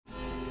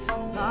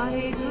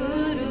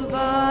ਵਾਹਿਗੁਰੂ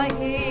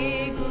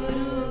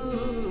ਵਾਹਿਗੁਰੂ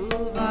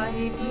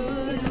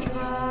ਵਾਹਿਗੁਰੂ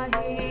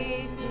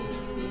ਵਾਹਿਗੁਰੂ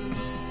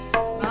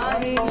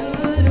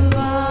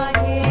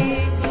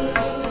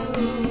ਵਾਹਿਗੁਰੂ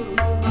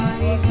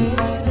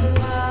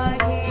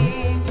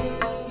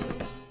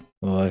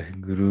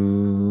ਵਾਹਿਗੁਰੂ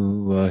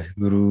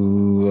ਵਾਹਿਗੁਰੂ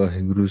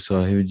ਵਾਹਿਗੁਰੂ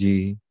ਸਾਹਿਬ ਜੀ।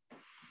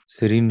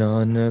 ਸ੍ਰੀ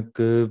ਨਾਨਕ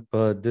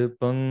ਪਦ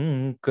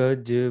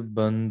ਪੰਕਜ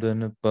ਬੰਦਨ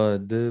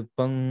ਪਦ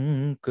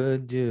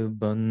ਪੰਕਜ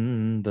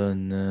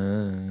ਬੰਦਨ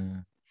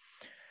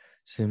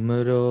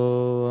ਸਿਮਰੋ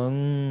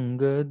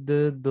ਅੰਗਦ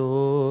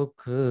ਦੋਖ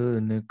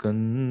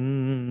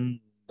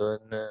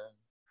ਨਿਕੰਦਨ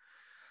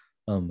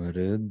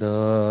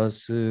ਅਮਰਦਾਸ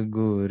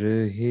ਗੁਰ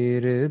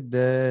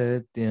ਹਿਰਦੈ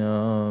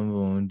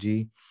ਧਿਆਵੋ ਜੀ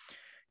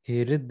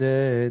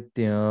ਹਿਰਦੈ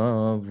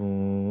ਧਿਆਵੋ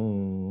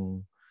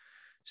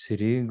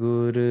ਸ੍ਰੀ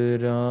ਗੁਰੂ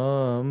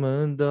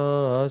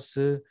ਰਾਮਦਾਸ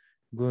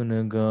ਗੁਣ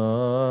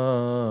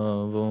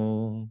ਗਾਵੋ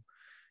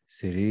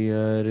ਸ੍ਰੀ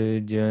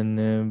ਅਰਜਨ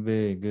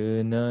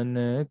ਬਿਗਨਨ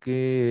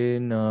ਕੇ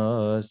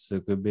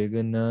ਨਾਸਕ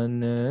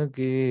ਬਿਗਨਨ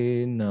ਕੇ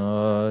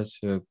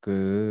ਨਾਸਕ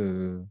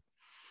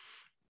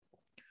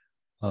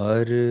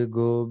ਹਰ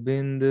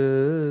ਗੋਬਿੰਦ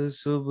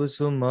ਸੁਭ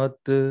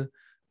ਸੁਮਤ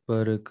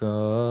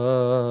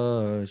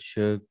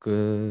ਪ੍ਰਕਾਸ਼ਕ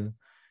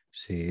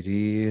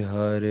ਸ੍ਰੀ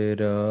ਹਰਿ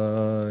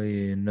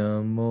ਰਾਏ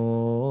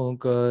ਨਮੋ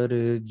ਕਰ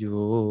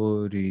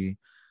ਜੋਰੀ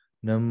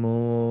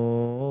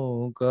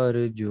ਨਮੋ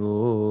ਕਰ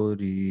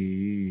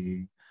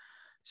ਜੋਰੀ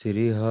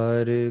ਸ੍ਰੀ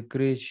ਹਰਿ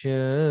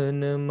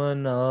ਕ੍ਰਿਸ਼ਨ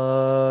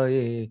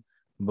ਮਨਾਏ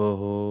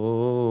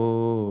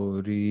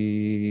ਬਹੋਰੀ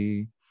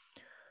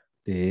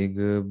ਤੇਗ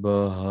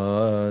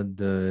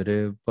ਬਹਾਦਰ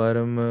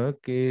ਪਰਮ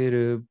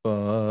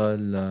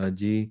ਕਿਰਪਾਲਾ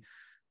ਜੀ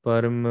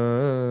ਪਰਮ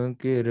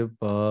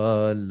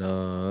ਕਿਰਪਾਲਾ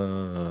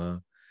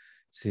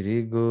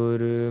ਸ੍ਰੀ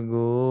ਗੁਰੂ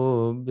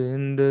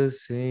ਗੋਬਿੰਦ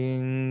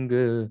ਸਿੰਘ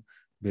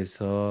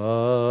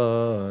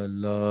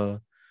ਬਿਸਾਲਾ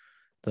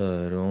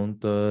ਤਰੋਂ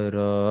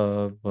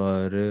ਤਰਾ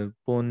ਪਰ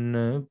ਪੁੰਨ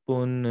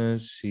ਪੁੰਨ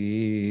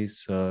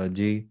ਸੀਸਾ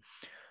ਜੀ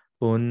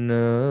ਪੁੰਨ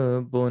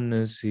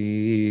ਪੁੰਨ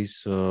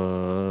ਸੀਸਾ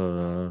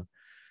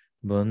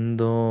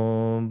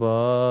ਬੰਦੋਂ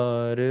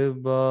ਬਾਰ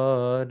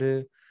ਬਾਰ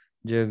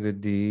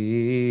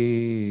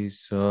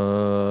ਜਗਦੀਸਾ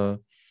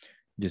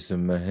ਜਿਸ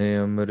ਮਹਿ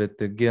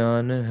ਅੰਮ੍ਰਿਤ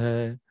ਗਿਆਨ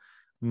ਹੈ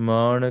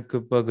ਮਾਣਕ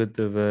ਭਗਤ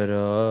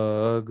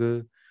ਵੈਰਾਗ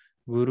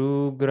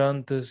ਗੁਰੂ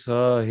ਗ੍ਰੰਥ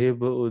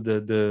ਸਾਹਿਬ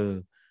ਉਦਦ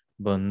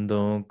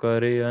ਬੰਦੋਂ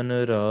ਕਰ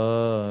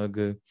ਅਨਰਾਗ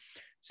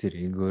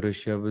ਸ੍ਰੀ ਗੁਰ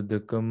ਸ਼ਬਦ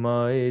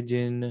ਕਮਾਏ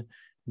ਜਿਨ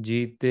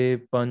ਜੀਤੇ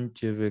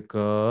ਪੰਚ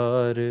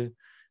ਵਿਕਾਰ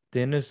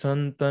ਤਿਨ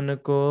ਸੰਤਨ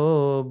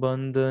ਕੋ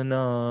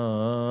ਬੰਦਨਾ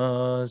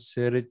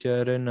ਸਿਰ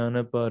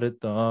ਚਰਨਨ ਪਰ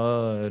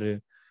ਤਾਰ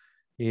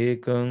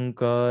ਏਕ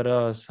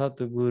ਓੰਕਾਰਾ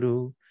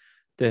ਸਤਿਗੁਰੂ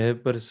ਤਹਿ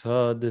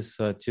ਪ੍ਰਸਾਦ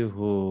ਸਚ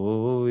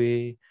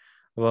ਹੋਏ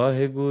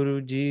ਵਾਹਿਗੁਰੂ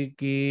ਜੀ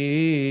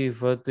ਕੀ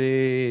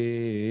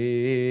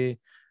ਫਤਿਹ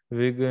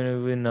ਵਿਗਨ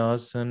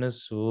ਵਿਨਾਸ਼ਨ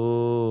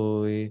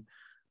ਸੋਏ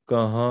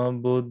ਕਹਾਂ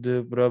ਬੁੱਧ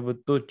ਪ੍ਰਭ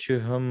ਤੁਛ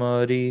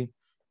ਹਮਾਰੀ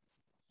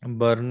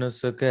ਬਰਨ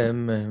ਸਕੈ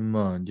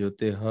ਮਹਿਮਾ ਜੋ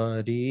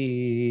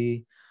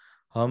ਤਿਹਾਰੀ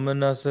ਹਮ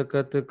ਨ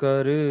ਸਕਤ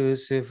ਕਰ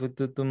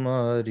ਸਿਫਤ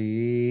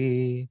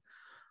ਤੁਮਾਰੀ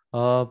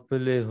ਆਪ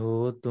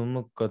ਲਿਹੋ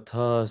ਤੁਮ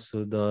ਕਥਾ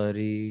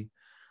ਸੁਦਾਰੀ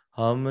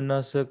ਹਮ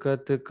ਨ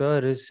ਸਕਤ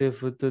ਕਰ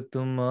ਸਿਫਤ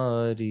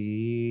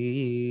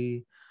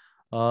ਤੁਮਾਰੀ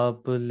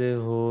ਆਪ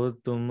ਲਿਹੋ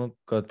ਤੁਮ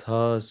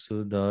ਕਥਾ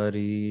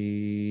ਸੁਦਾਰੀ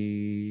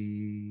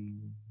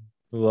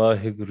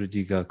ਵਾਹਿਗੁਰੂ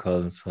ਜੀ ਕਾ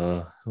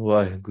ਖਾਲਸਾ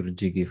ਵਾਹਿਗੁਰੂ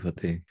ਜੀ ਕੀ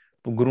ਫਤਿਹ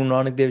Guru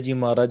Nanak Dev Ji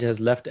Maharaj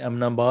has left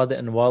Ahmedabad,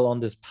 and while on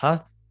this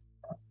path,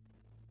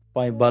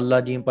 Bhai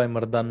Balaji and Bhai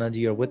Mardana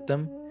Ji are with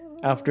them.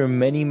 After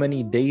many,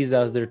 many days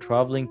as they're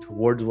traveling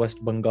towards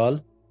West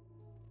Bengal,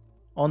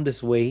 on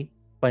this way,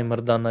 Bhai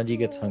Mardana Ji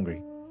gets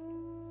hungry.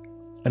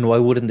 And why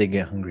wouldn't they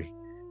get hungry?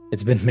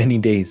 It's been many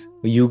days.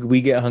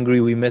 We get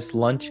hungry, we miss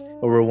lunch,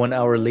 or we're 1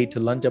 hour late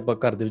to lunch.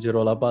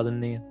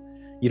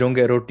 You don't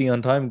get roti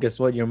on time, guess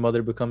what? Your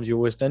mother becomes your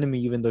worst enemy,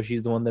 even though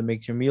she's the one that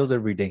makes your meals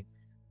every day.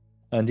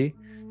 Anji?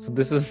 So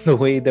this is the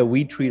way that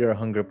we treat our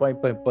hunger.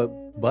 But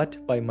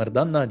by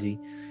Mardana ji,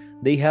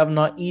 they have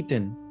not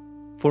eaten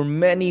for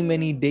many,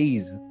 many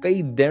days.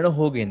 Kai din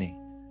ho gaye ne.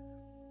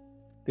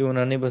 Te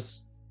unhone ne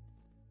bas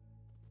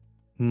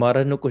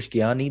Maharaj nu kuch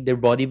kiya nahi. Their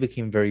body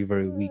became very,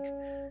 very weak.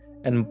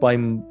 And by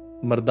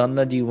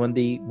Mardana ji, when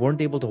they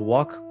weren't able to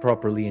walk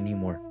properly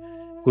anymore,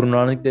 Guru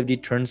Nanak Dev Ji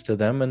turns to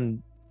them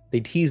and they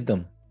tease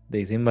them.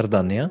 They say,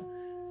 Mardana,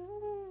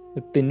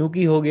 tenu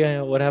ki ho gaya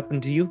hai? What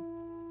happened to you?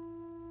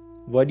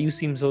 Why do you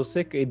seem so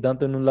sick? Iddan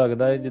tenu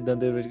lagda hai jiddan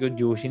de vich koi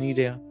josh hi nahi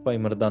reha. Bhai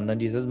Mardana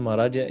ji says,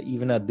 Maharaj,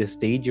 even at this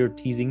stage you're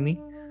teasing me.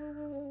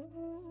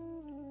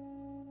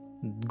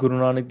 Guru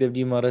Nanak Dev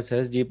Ji Maharaj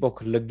says, Je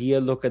bhukh lagi hai,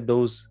 look at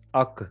those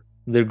ak.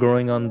 They're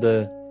growing on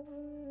the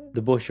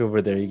bush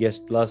over there. You guess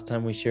last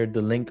time we shared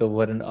the link of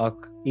what an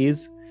ak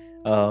is.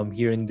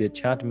 Here in the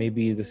chat,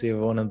 maybe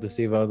one of the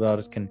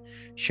Sevadars can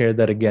share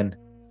that again.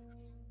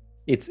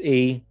 It's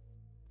a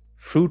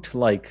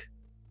fruit-like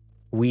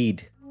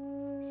weed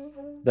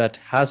that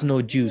has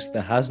no juice,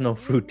 that has no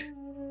fruit.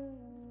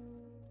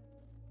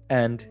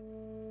 And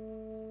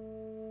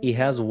it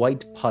has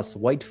white pus,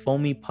 white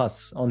foamy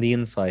pus on the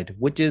inside,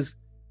 which is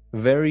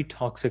very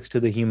toxic to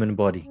the human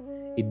body.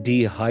 It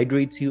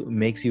dehydrates you,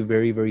 makes you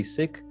very, very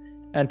sick,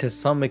 and to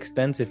some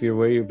extent, if you're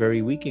very,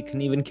 very weak, it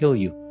can even kill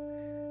you.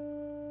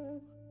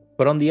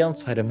 But on the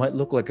outside, it might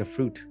look like a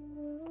fruit.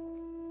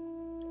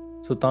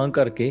 So ਤਾਂ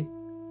ਕਰਕੇ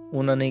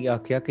ਉਹਨਾਂ ਨੇ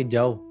ਆਖਿਆ ਕਿ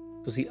ਜਾਓ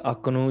ਤੁਸੀਂ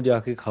ਅੱਕ ਨੂੰ ਜਾ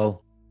ਕੇ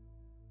ਖਾਓ.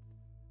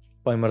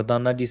 Bhai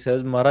Mardana ji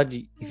says, Maharaj,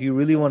 if you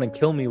really want to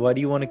kill me, why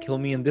do you want to kill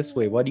me in this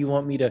way? Why do you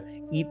want me to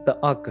eat the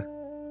ak?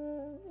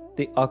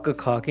 ਤੇ ਅੱਕ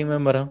ਖਾ ਕੇ ਮੈਂ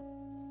ਮਰਾਂ?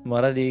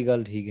 Maharaj, ਇਹ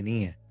ਗੱਲ ਠੀਕ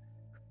ਨਹੀਂ ਹੈ.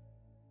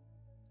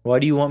 Why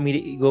do you want me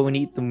to go and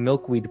eat the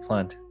milkweed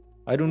plant?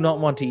 I do not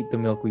want to eat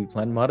the milkweed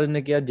plant. Maharaj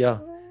ਨੇ ਕਿਹਾ ਜਾ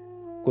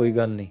ਕੋਈ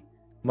ਗੱਲ ਨਹੀਂ.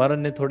 Maharaj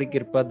ਨੇ ਥੋੜੀ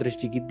ਕਿਰਪਾ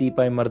ਦ੍ਰਿਸ਼ਟੀ ਕੀਤੀ.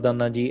 Bhai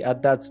Mardana ji,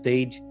 at that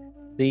stage,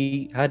 they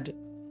had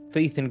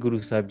faith in Guru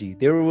Sahib Ji.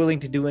 They were willing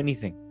to do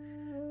anything.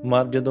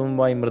 ਜਦੋਂ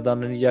Bhai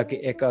Mardana ne ਜਾ ਕੇ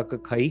ਇੱਕ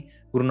ਅੱਕ ਖਾਈ,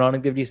 Guru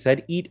Nanak Dev Ji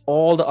said, eat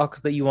all the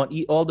aks that you want,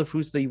 eat all the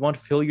fruits that you want,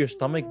 fill your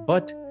stomach,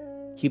 but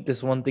keep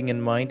this one thing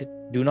in mind,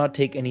 do not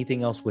take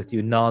anything else with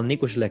you. Naal nahi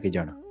kuch leke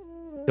jana.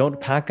 Don't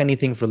pack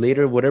anything for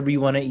later. Whatever you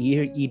want to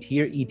eat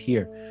here, eat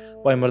here.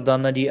 Bhai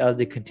Mardana ji, as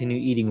they continue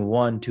eating,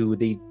 1, 2,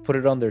 they put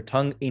it on their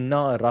tongue,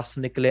 inna ras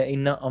nikalya,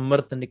 inna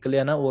amrit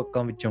nikalya na wo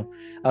akkam vichon,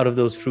 out of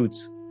those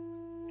fruits.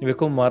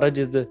 Because Maharaj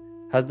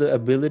has the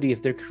ability,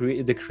 if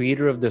they're the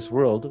creator of this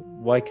world,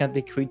 why can't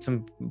they put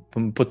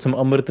some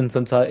amrit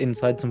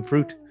inside some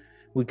fruit?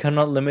 We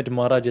cannot limit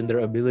Maharaj in their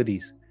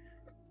abilities.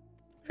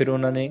 Fir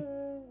ਉਹਨਾਂ ਨੇ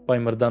Bhai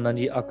Mardana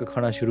ji ak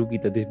khana shuru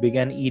kita. They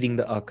began eating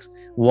the aks.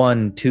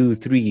 1, 2,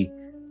 3.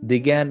 They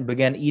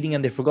began eating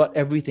and they forgot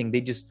everything.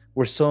 They just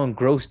were so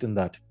engrossed in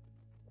that.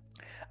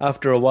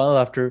 After a while,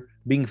 after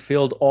being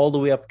filled all the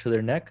way up to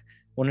their neck,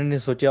 ਉਹਨਾਂ ਨੇ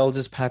ਸੋਚਿਆ, I'll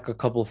just pack a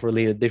couple for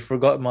later. They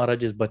forgot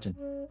Maharaj's button.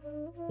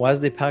 As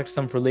they packed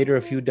some for later,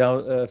 a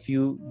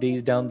few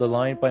days down the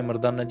line, Bhai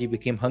Mardana ji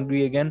became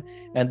hungry again,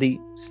 and they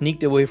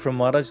sneaked away from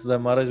Maharaj so that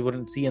Maharaj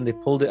wouldn't see, and they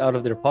pulled it out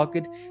of their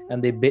pocket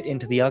and they bit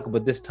into the ak.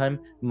 But this time,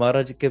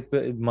 Maharaj's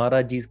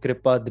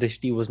kripa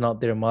drishti was not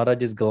there.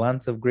 Maharaj's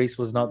glance of grace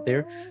was not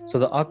there. So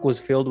the ak was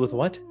filled with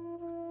what?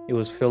 It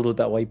was filled with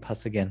that white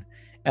pus again.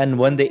 And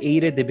when they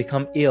ate it, they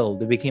become ill.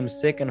 They became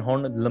sick and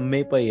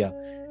lamme paya.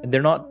 And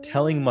they're not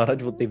telling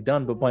Maharaj what they've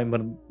done, but Bhai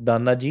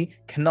Mardana ji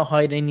cannot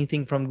hide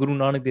anything from Guru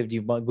Nanak Dev Ji.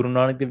 Guru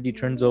Nanak Dev Ji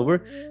turns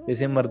over. They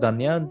say,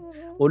 Mardanya,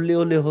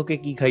 ole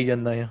hoke ki khai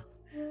janda ya.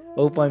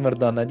 Oh, Bhai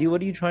Mardana ji,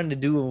 what are you trying to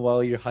do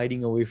while you're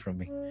hiding away from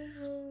me?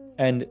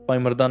 And Bhai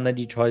Mardana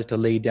ji tries to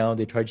lay down.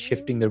 They tried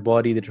shifting their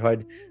body. They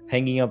tried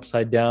hanging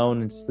upside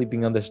down and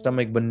sleeping on their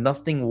stomach, but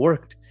nothing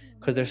worked.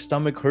 Because their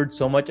stomach hurt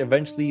so much.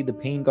 Eventually, the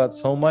pain got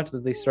so much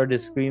that they started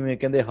screaming,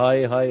 and they, hi.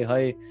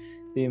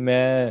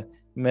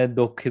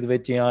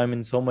 I'm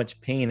in so much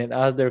pain. And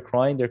as they're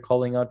crying, they're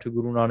calling out to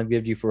Guru Nanak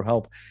Dev Ji for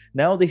help.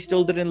 Now, they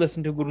still didn't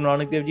listen to Guru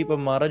Nanak Dev Ji, but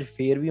Maharaj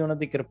ਫੇਰ ਵੀ ਉਹਨਾਂ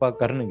ਤੇ ਕਿਰਪਾ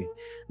ਕਰਨਗੇ.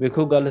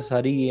 ਵੇਖੋ ਗੱਲ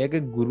ਸਾਰੀ ਇਹ ਹੈ ਕਿ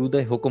ਗੁਰੂ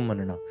ਦਾ ਹੁਕਮ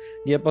ਮੰਨਣਾ.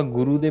 ਜੇ ਆਪਾਂ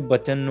ਗੁਰੂ ਦੇ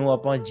ਬਚਨ ਨੂੰ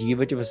ਆਪਾਂ ਜੀਵ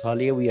ਵਿੱਚ ਵਸਾ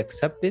ਲਈਏ, we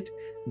accept it,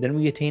 then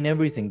we attain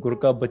everything. ਗੁਰ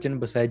ਕਾ ਬਚਨ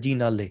ਬਸੈ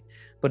ਨਾਲੇ.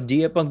 ਪਰ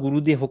ਜੇ ਆਪਾਂ ਗੁਰੂ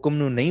ਦੇ ਹੁਕਮ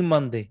ਨੂੰ ਨਹੀਂ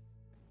ਮੰਨਦੇ,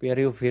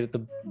 ਪਿਆਰਿਓ, ਫਿਰ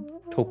ਤਾਂ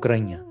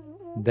ਠੋਕਰਾਈਆਂ.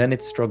 Then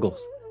it's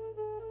struggles.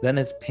 Then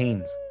it's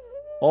pains.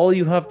 All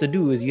you have to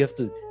do is you have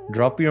to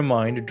drop your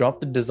mind, drop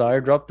the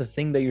desire, drop the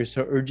thing that you're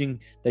so urging,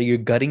 that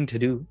you're gutting to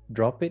do,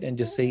 drop it and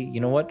just say,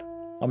 you know what?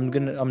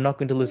 I'm not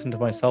going to listen to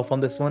myself on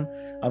this one.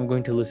 I'm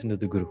going to listen to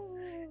the Guru.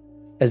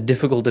 As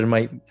difficult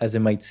as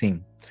it might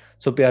seem.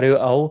 So pyareo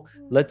aao,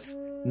 let's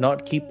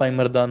not keep Bhai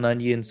Mardana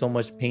ji in so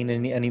much pain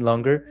any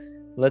longer.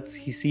 Let's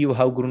see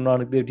how Guru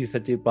Nanak Dev Ji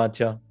Sache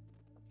Pacha,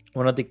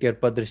 ਉਹਨਾਂ ਦੀ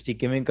ਕਿਰਪਾ ਦ੍ਰਿਸ਼ਟੀ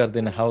ਕਿਵੇਂ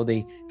ਕਰਦੇ ਨੇ, how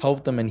they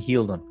help them and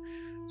heal them.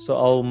 So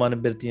ਆਓ ਮਨ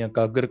ਬਿਰਤੀਆਂ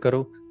ਕਾਗਰ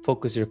ਕਰੋ,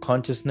 focus your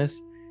consciousness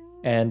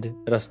and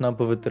ਰਸਨਾ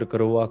ਪਵਿੱਤਰ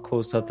ਕਰੋ.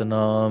 ਆਖੋ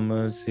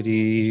ਸਤਨਾਮ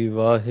ਸ੍ਰੀ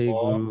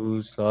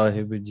ਵਾਹਿਗੁਰੂ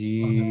ਸਾਹਿਬ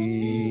ਜੀ.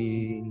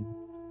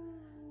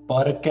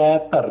 ਪਰ ਕੈ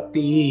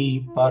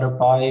ਧਰਤੀ ਪਰ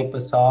ਪਾਏ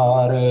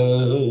ਪਸਾਰ,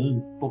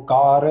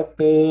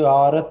 ਪੁਕਾਰਤ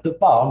ਆਰਤ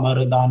ਭਾ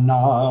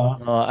Mardana.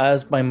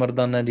 As Bhai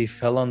Mardana ji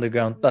fell on the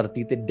ground,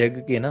 ਧਰਤੀ ਤੇ ਡਿੱਗ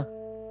ਕੇ ਨਾ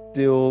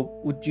ਤੇ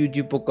ਉਹ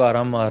ਉੱਚੀ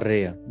ਪੁਕਾਰਾਂ ਮਾਰ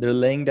ਰਹੇ ਆ. They're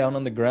laying down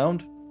on the ground.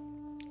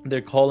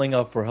 They're calling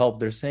out for help.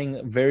 They're saying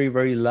very,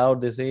 very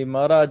loud. They say,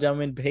 Maharaj,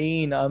 I'm in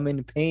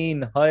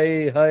pain. Hi.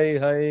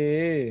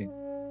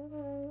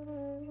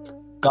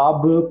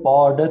 ਕਬ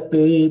ਪੌੜਤ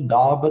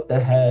ਦਾਬਤ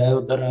ਹੈ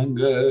ਉਦਰੰਗ,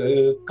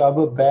 ਕਬ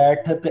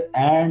ਬੈਠਤ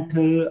ਐਂਠ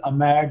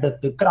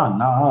ਅਮੈਡਤ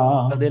ਘਰਾਨਾ.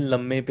 ਕਦੇ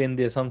ਲੰਮੇ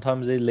ਪੈਂਦੇ,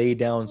 sometimes they lay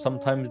down,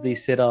 sometimes they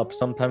sit up,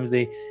 sometimes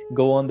they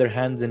go on their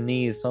hands and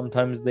knees,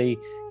 sometimes they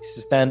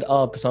stand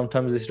up,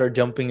 sometimes they start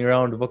jumping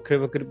around. ਵੱਖਰੇ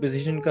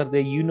position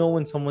ਕਰਦੇ. You know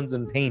when someone's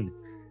in pain.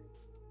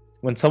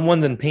 When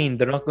someone's in pain,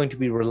 they're not going to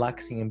be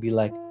relaxing and be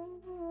like,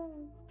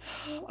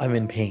 I'm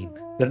in pain.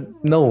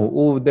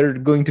 They're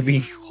going to be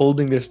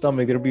holding their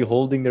stomach, they'll be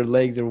holding their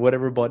legs or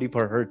whatever body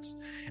part hurts,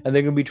 and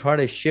they're going to be trying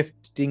to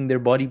shifting their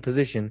body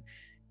position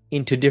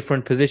into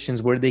different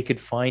positions where they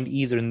could find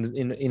ease, or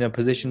in a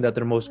position that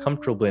they're most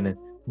comfortable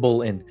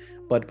in.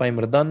 But Bhai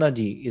Mardana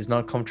ji is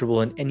not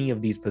comfortable in any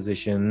of these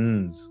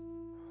positions.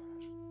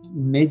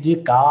 ਨਿਜ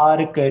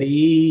ਕਾਰ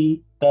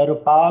ਕਰੀ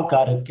ਤਰਪਾ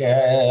ਕਰਕੇ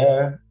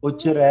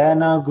ਉਚਰੈ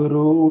ਨਾ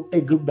ਗੁਰੂ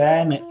TIG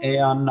ban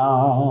ਇਆਨਾ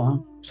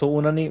So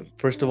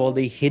first of all,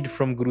 they hid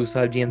from Guru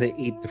Sahib Ji and they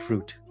ate the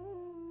fruit.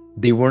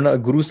 They were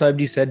not, Guru Sahib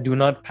Ji said, do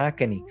not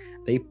pack any.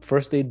 They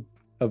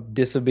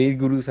disobeyed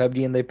Guru Sahib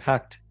Ji and they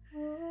packed.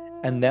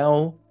 And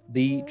now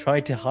they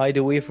try to hide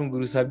away from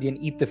Guru Sahib Ji and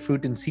eat the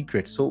fruit in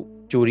secret. So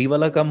chori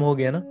wala kam ho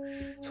gaya na.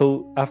 So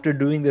after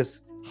doing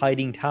this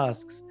hiding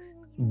tasks,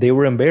 they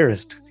were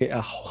embarrassed. Okay,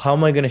 how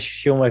am I going to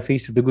show my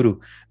face to the Guru?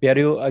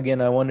 Pyareo,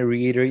 again, I want to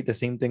reiterate the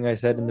same thing I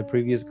said in the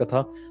previous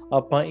katha.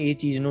 ਆਪਾਂ ਇਹ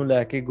ਚੀਜ਼ ਨੂੰ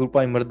ਲੈ ਕੇ ਗੁਰੂ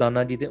ਭਾਈ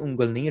ਮਰਦਾਨਾ ਜੀ ਤੇ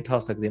ਉਂਗਲ ਨਹੀਂ ਉਠਾ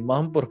ਸਕਦੇ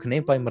ਮਹਾਂਪੁਰਖ ਨੇ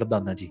ਭਾਈ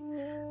Mardana ji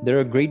they're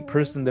a great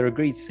person, they're a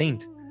great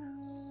saint,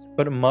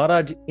 but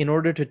Maharaj, in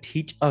order to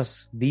teach us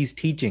these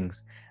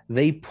teachings,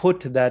 they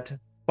put that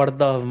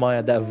parda of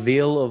maya, that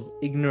veil of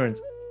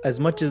ignorance, as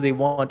much as they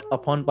want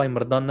upon Bhai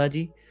Mardana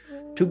ji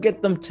to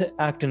get them to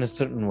act in a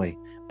certain way.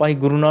 Bhai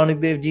Guru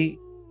Nanak Dev ji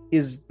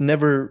is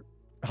never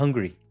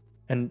hungry,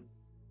 and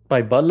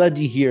Bhai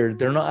Balaji here,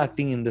 they're not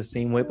acting in the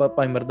same way, but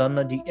Bhai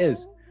Mardana ji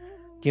is.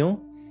 Kyun?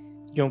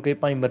 Kyunki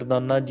Bhai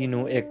Mardana ji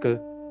nu ek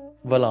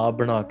vala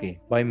bana ke,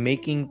 by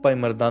making Bhai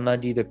Mardana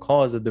ji the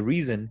cause of the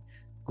reason,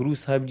 Guru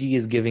Sahib ji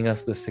is giving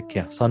us the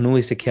sikkha. Sanu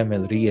ਇਹ ਸਿੱਖਿਆ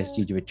ਮਿਲ ਰਹੀ ਹੈ ਇਸ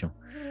ਚੀਜ਼ ਵਿੱਚੋਂ.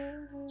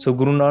 So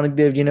Guru Nanak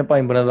Dev ji ne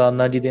Bhai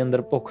Mardana ji ਦੇ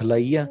ਅੰਦਰ ਭੁੱਖ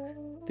ਲਾਈ ਆ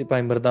ਤੇ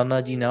Bhai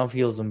Mardana ji now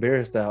feels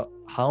embarrassed that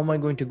how am I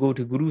going to go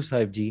to Guru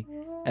Sahib ji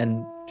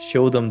and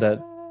show them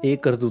that ਇਹ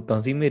ਕਰਤੂਤਾਂ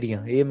ਸੀ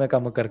ਮੇਰੀਆਂ, ਇਹ ਮੈਂ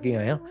ਕੰਮ ਕਰਕੇ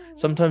ਆਇਆ.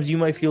 Sometimes you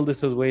might feel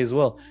this way as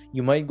well.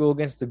 You might go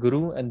against the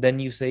Guru and then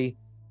you say,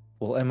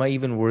 well, am I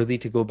even worthy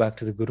to go back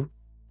to the Guru?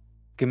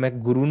 ਕਿ ਮੈਂ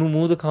ਗੁਰੂ ਨੂੰ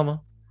ਮੂੰਹ ਦਿਖਾਵਾਂ.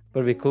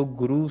 ਪਰ ਵੇਖੋ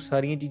ਗੁਰੂ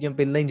ਸਾਰੀਆਂ ਚੀਜ਼ਾਂ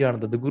ਪਹਿਲਾਂ ਹੀ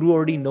ਜਾਣਦਾ. The Guru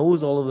already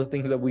knows all of the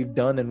things that we've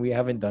done and we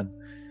haven't done.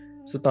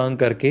 So ਤਾਂ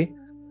ਕਰਕੇ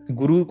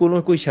ਗੁਰੂ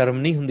ਕੋਲੋਂ ਕੋਈ ਸ਼ਰਮ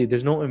ਨਹੀਂ ਹੁੰਦੀ.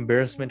 There's no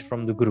embarrassment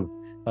from the Guru.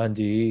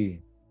 ਹਾਂਜੀ.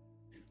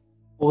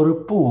 ਔਰ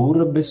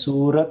ਭੂਰ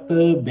ਬਿਸੂਰਤ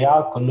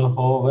ਵਿਆਕੁਲ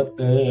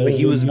ਹੋਵਤ. But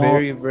he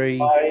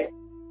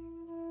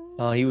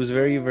was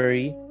very,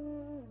 very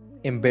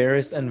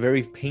embarrassed and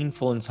very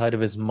painful inside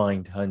of his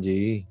mind.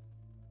 ਹਾਂਜੀ.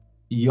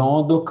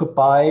 ਯੋਂ ਦੁੱਖ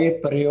ਪਾਏ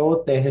ਪਰਿਓ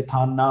ਤਹਿ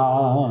ਥਾਨਾ.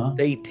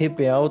 ਤੇ ਇੱਥੇ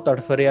ਪਿਆ ਉਹ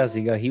ਤੜਫ ਰਿਹਾ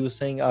ਸੀਗਾ. He was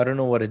saying, I don't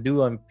know what to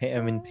do. I'm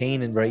in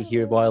pain and right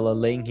here while I'm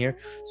laying here.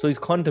 So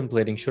he's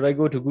contemplating, should I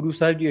go to Guru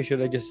Sahib Ji or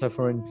should I just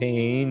suffer in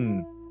pain?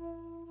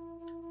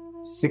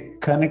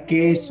 ਸਿੱਖਨ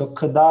ਕੇ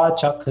ਸੁਖ ਦਾ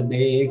ਚਖ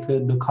ਦੇਖ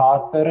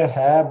ਦੁਖਾਤਰ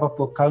ਹੈ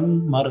ਬਪੁਖੰ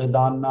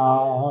ਮਰਦਾਨਾ.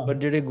 ਪਰ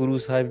ਜਿਹੜੇ ਗੁਰੂ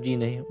ਸਾਹਿਬ ਜੀ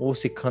ਨੇ ਉਹ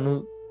ਸਿੱਖਾਂ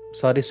ਨੂੰ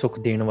ਸਾਰੇ ਸੁਖ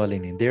ਦੇਣ ਵਾਲੇ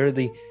ਨੇ. They're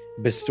the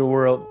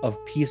bestower of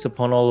peace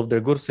upon all of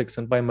their Gursikhs,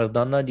 and Bhai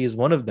Mardana ji is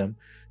one of them.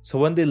 So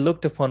when they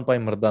looked upon Bhai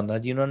Mardana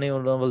ji, ਉਹਨਾਂ ਨੇ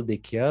ਉਹਨਾਂ ਵੱਲ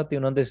ਦੇਖਿਆ ਤੇ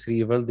ਉਹਨਾਂ ਦੇ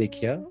ਸਰੀਰ ਵੱਲ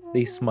ਦੇਖਿਆ,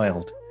 they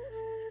smiled.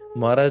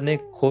 Maharaj ਨੇ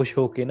ਖੁਸ਼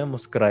ਹੋ ਕੇ ਨਾ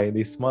ਮੁਸਕਰਾਏ.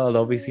 They smiled.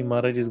 Obviously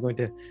Maharaj is going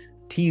to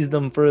tease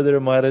them further.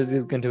 Maharaj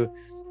is going to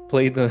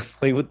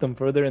play with them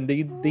further, and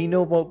they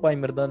know what Bhai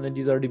Mardana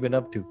ji's already been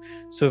up to.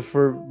 So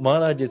for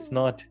Maharaj, it's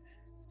not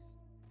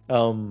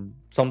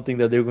something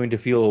that they're going to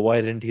feel, oh, why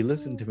didn't he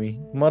listen to me?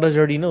 Maharaj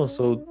already knows.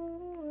 So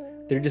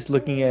they're just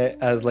looking at it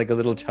as like a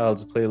little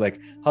child's play, like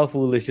how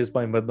foolish is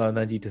Bhai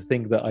Mardana ji to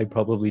think that I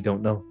probably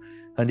don't know.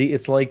 And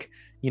it's like,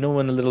 you know,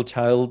 when a little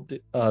child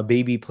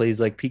baby plays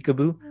like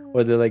peekaboo,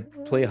 or they like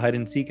play hide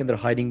and seek and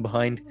they're hiding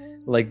behind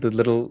like the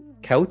little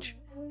couch,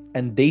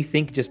 and they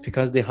think just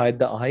because they hide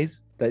the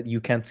eyes that you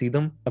can't see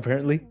them,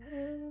 apparently.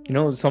 You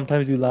know,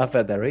 sometimes you laugh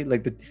at that, right?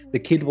 Like the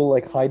kid will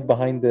like hide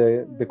behind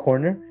the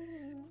corner,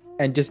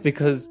 and just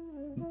because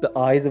the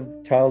eyes of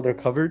the child are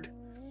covered,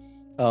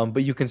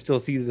 but you can still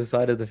see the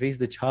side of the face,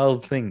 the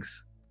child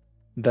thinks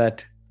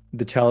that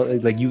the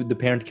child, like the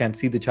parent can't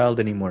see the child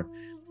anymore.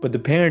 But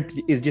the parent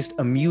is just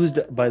amused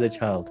by the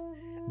child.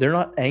 They're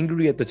not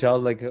angry at the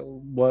child like,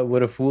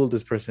 what a fool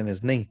this person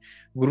is. Nahin.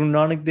 Guru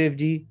Nanak Dev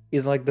Ji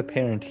is like the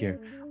parent here.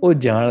 Oh,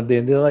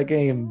 they're like,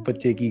 hey,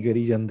 bache ki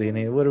kari jande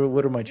ne. What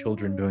are my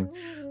children doing?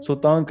 So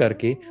ਤਾਂ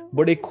ਕਰਕੇ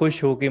ਬੜੇ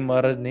ਖੁਸ਼ ਹੋ ਕੇ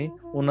ਮਹਾਰਾਜ ਨੇ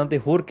ਉਹਨਾਂ ਤੇ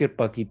ਹੋਰ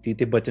ਕਿਰਪਾ ਕੀਤੀ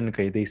ਤੇ ਬਚਨ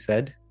ਕਹੇ. They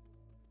said,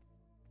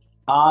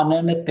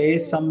 ਆਨਨ ਤੇ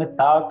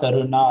ਸਮਤਾ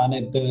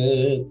ਕਰੁਨਾਨਿਤ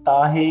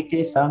ਤਾਹੇ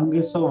ਕੇ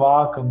ਸੰਗ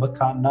ਸੁਵਾਕ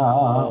ਬਖਾਨਾ.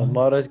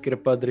 ਮਹਾਰਾਜ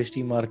ਕਿਰਪਾ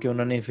ਦ੍ਰਿਸ਼ਟੀ ਮਾਰ ਕੇ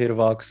ਉਹਨਾਂ ਨੇ ਫਿਰ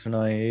ਵਾਕ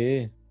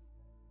ਸੁਣਾਏ.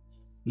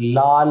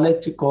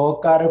 ਲਾਲਚ ਕੋ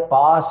ਕਰ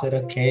ਪਾਸ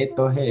ਰਖੇ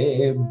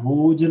ਤੋਹੇ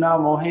ਬੂਝ ਨਾ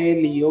ਮੋਹੇ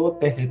ਲਿਓ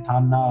ਤਹਿ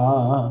ਥਾਨਾ.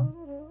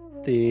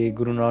 ਤੇ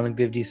Guru Nanak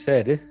Dev Ji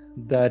said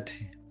that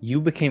you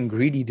became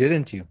greedy,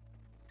 didn't you?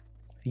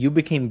 You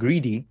became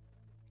greedy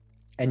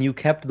and you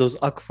kept those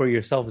ak for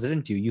yourself,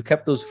 didn't you? You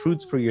kept those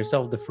fruits for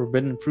yourself, the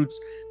forbidden fruits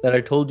that I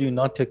told you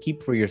not to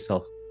keep for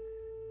yourself.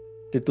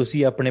 ਤੇ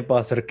ਤੁਸੀਂ ਆਪਣੇ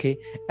ਪਾਸ ਰੱਖੇ,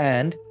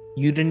 and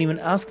you didn't even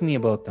ask me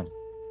about them.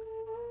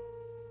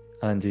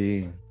 ਹਾਂਜੀ.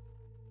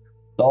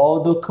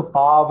 ਤੋ ਦੁਖ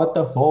ਪਾਵਤ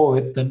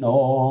ਹੋਇਤ ਨੋ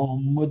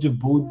ਮੁਝ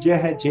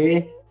ਬੂਝਹਿ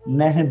ਜੇ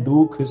ਨਹਿ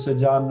ਦੁਖ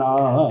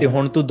ਸਜਾਨਾ. ਤੇ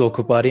ਹੁਣ ਤੂੰ ਦੁੱਖ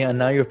ਪਾ ਰਿਹਾ, and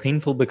now you're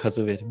painful because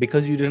of it,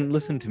 because you didn't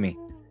listen to me.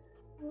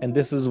 And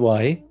this is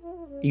why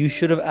you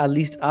should have at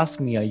least asked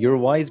me. You're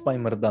wise, Bhai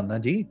Mardana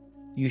ji.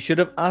 You should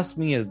have asked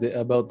me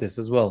about this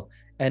as well.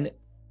 And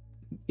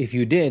if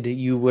you did,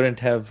 you wouldn't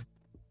have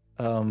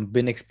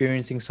been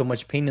experiencing so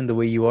much pain in the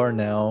way you are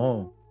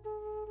now.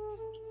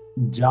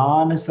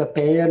 ਜਾਨ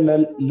ਸਤੇ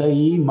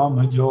ਲਈ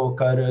ਮਮ ਜੋ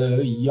ਕਰ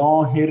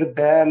ਯੋਂ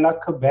ਹਿਰਦੈ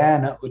ਲਖ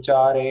ban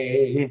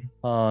ਉਚਾਰੇ।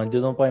 ਹਾਂ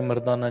ਜਦੋਂ ਭਾਈ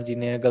ਮਰਦਾਨਾ ਜੀ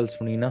ਨੇ ਇਹ ਗੱਲ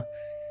ਸੁਣੀ ਨਾ,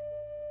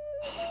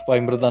 ਭਾਈ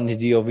Mardana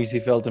ji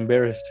obviously felt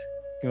embarrassed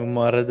ਕਿਉਂ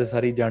ਮਹਾਰਾਜ ਦੇ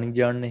ਸਾਰੀ ਜਾਣੀ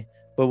ਜਾਣ ਨੇ।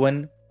 But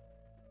when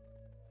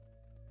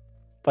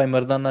Bhai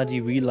Mardana ji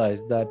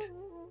realized that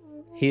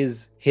his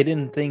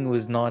hidden thing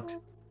was not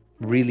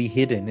really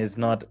hidden, is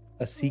not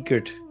a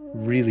secret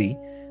really,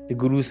 the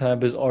Guru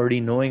Sahib is already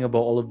knowing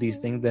about all of these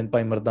things, then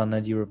Bhai Mardana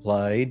ji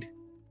replied,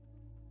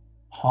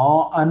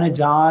 ਹਾਂ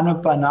ਅਨਜਾਨ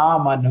ਪਨਾ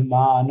ਮਨ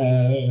ਮਾਨ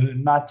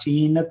ਨਾ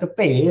ਚੀਨਤ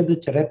ਭੇਦ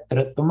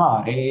ਚਰਿਤ੍ਰ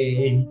ਤੁਮਾਰੇ।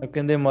 ਉਹ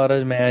ਕਹਿੰਦੇ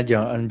ਮਹਾਰਾਜ ਮੈਂ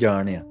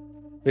ਅਣਜਾਣ ਆ।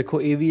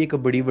 ਵੇਖੋ ਇਹ ਵੀ ਇੱਕ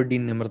ਬੜੀ ਵੱਡੀ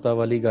ਨਿਮਰਤਾ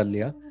ਵਾਲੀ ਗੱਲ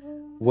ਆ।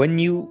 When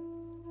you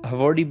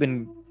have already been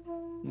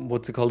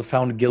what's it called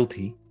found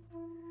guilty,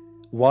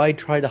 why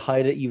try to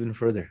hide it even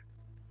further?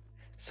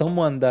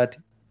 Someone that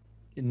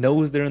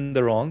knows they're in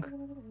the wrong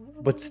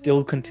but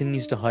still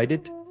continues to hide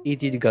it, ਇਹ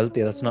ਚੀਜ਼ ਗਲਤ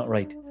ਹੈ, that's not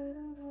right.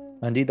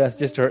 Indeed, that's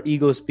just our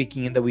ego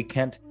speaking, in that we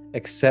can't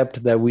accept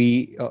that we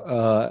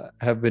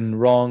have been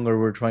wrong, or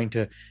we're trying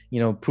to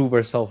prove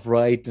ourselves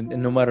right, and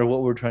no matter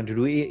what we're trying to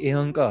do, ਇਹ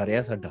ਹੰਕਾਰ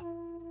ਹੈ ਸਾਡਾ।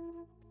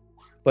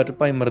 But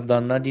ਭਾਈ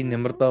ਮਰਦਾਨਾ ਜੀ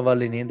ਨਿਮਰਤਾ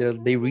ਵਾਲੇ ਨੇ,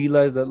 they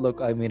realize that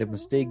look, I made a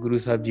mistake, Guru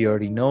Sahib ji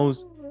already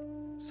knows,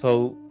 so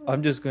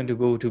I'm just going to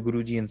go to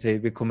Guru ji and say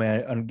ਵੇਖੋ ਮੈਂ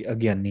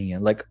ਅਗਿਆਨੀ ਹਾਂ,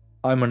 like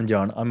I'm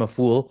ਅਣਜਾਣ, I'm a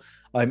fool,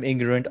 I'm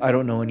ignorant, I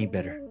don't know any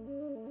better,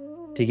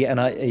 ਠੀਕ ਹੈ।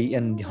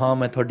 and ਹਾਂ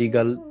ਮੈਂ ਤੁਹਾਡੀ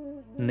ਗੱਲ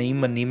ਨਹੀਂ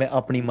ਮੰਨੀ, ਮੈਂ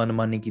ਆਪਣੀ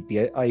ਮਨਮਾਨੀ ਕੀਤੀ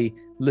ਹੈ, I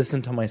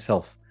listened to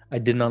myself, I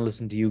did not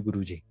listen to you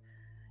Guru ji।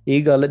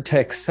 ਇਹ ਗੱਲ to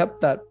accept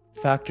that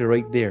factor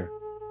right there,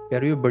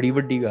 ਯਾਰ ਇਹ ਬੜੀ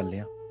ਵੱਡੀ ਗੱਲ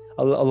ਆ।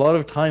 A lot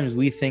of times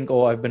we think,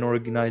 oh, I've been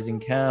organizing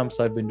camps,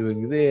 I've been doing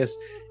this,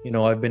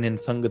 I've been in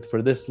Sangat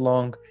for this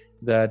long,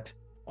 that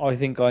I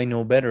think I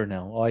know better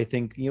now, I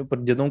think ਪਰ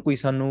ਜਦੋਂ ਕੋਈ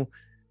ਸਾਨੂੰ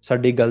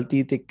ਸਾਡੀ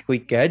ਗਲਤੀ ਤੇ ਕੋਈ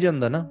ਕਹਿ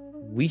ਜਾਂਦਾ ਨਾ,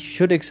 we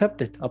should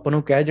accept it, ਆਪਾਂ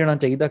ਨੂੰ ਕਹਿ ਜਾਣਾ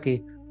ਚਾਹੀਦਾ ਕਿ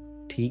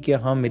ਠੀਕ ਹੈ,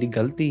 ਹਾਂ ਮੇਰੀ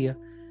ਗਲਤੀ ਆ।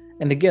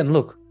 And again,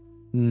 look,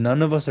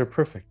 none of us are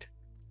perfect,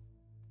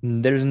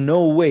 there's no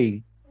way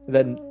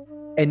that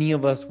any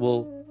of us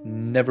will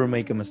never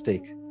make a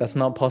mistake, that's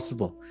not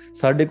possible,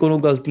 ਸਾਡੇ ਕੋਲੋਂ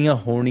ਗਲਤੀਆਂ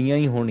ਹੋਣੀਆਂ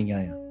ਹੀ ਹੋਣੀਆਂ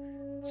ਆ।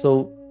 So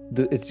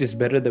it's just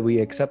better that we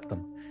accept them,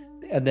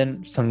 and then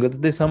sangat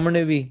de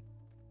samne bhi,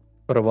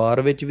 parivar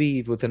vich bhi,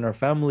 within our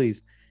families,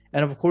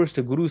 and of course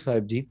to Guru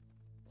Sahib ji,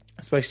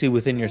 especially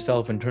within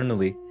yourself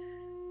internally,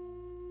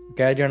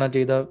 ਕਹਿ ਜਾਣਾ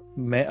ਚਾਹੀਦਾ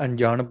ਮੈਂ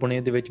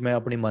ਅਣਜਾਣਪੁਣੇ ਦੇ ਵਿੱਚ ਮੈਂ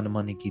ਆਪਣੀ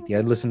ਮਨਮਾਨੀ ਕੀਤੀ,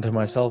 I listened to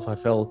myself, I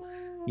fell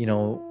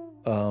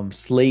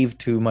slave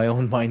to my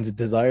own mind's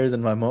desires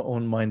and my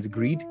own mind's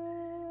greed,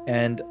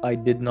 and I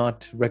did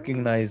not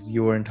recognize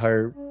your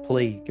entire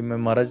play, ਕਿ ਮੈਂ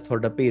ਮਹਾਰਾਜ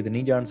ਤੁਹਾਡਾ ਭੇਦ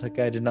ਨਹੀਂ ਜਾਣ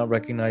ਸਕਿਆ, I did not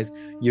recognize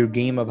your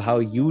game of how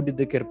you did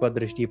the kirpa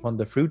drishti upon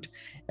the fruit,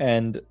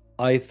 and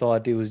I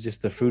thought it was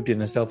just the fruit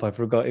in itself, I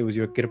forgot it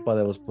was your kirpa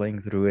that was playing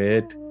through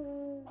it।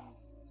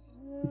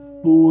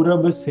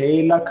 ਪੂਰਬ ਸੇ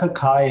ਲਖ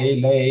ਖਾਏ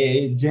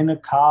ਲਏ ਜਿਨ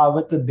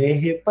ਖਾਵਤ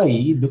ਦੇਹ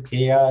ਭਈ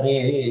ਦੁਖਿਆਰੇ।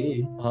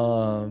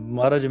 ਹਾਂ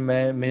ਮਹਾਰਾਜ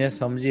ਮੈਨੇ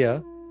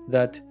ਸਮਝਿਆ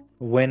that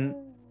when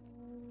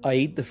I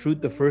ate the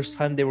fruit the first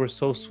time, they were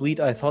so sweet,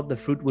 I thought the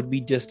fruit would be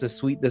just as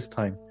sweet this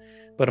time,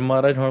 but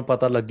Maharaj ਹੁਣ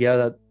ਪਤਾ ਲੱਗਿਆ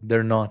that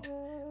they're not,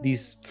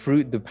 these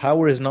fruit, the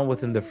power is not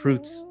within the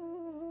fruits,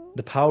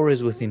 the power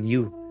is within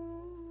you,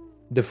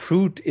 the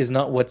fruit is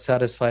not what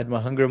satisfied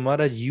my hunger,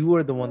 Maharaj you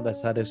are the one that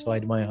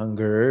satisfied my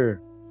hunger।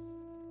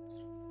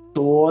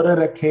 ਤੋਰ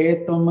ਰਖੇ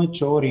ਤੁਮ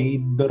ਚੋਰੀ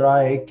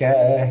ਦੁਰਾਏ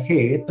ਕੈ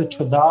ਹੇਤ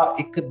ਛੁਦਾ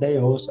ਇਕ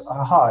ਦਿਓ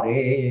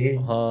ਸਹਾਰੇ।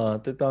 ਹਾਂ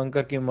ਤੇ ਤਾਂ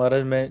ਕਰਕੇ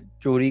ਮਹਾਰਾਜ ਮੈਂ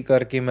ਚੋਰੀ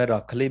ਕਰਕੇ ਮੈਂ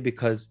ਰੱਖ ਲਈ,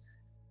 because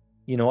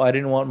I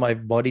didn't want my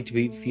body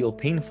to feel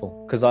painful,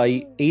 because I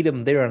ate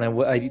them there and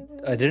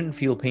I didn't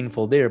feel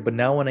painful there, but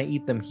now when I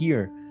eat them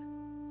here,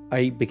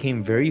 I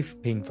became very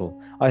painful.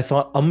 I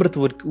thought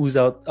amrit would ooze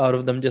out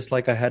of them just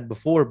like I had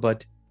before,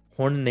 but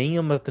ਹੁਣ ਨਹੀਂ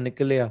amrit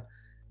ਨਿਕਲਿਆ,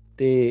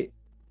 ਤੇ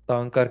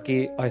ਤਾਂ ਕਰਕੇ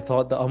I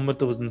thought the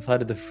amrit was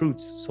inside of the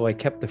fruits, so I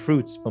kept the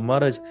fruits. But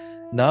Maharaj,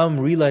 now I'm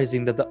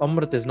realizing that the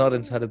amrit is not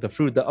inside of the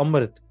fruit, the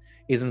amrit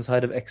is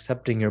inside of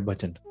accepting your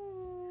bhajan.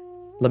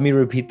 Let me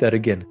repeat that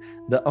again.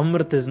 The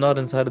amrit is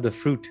not inside of the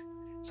fruit.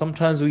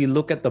 Sometimes we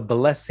look at the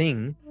blessing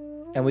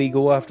and we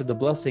go after the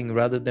blessing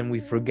rather than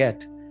we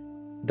forget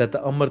that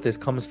the amrit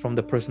comes from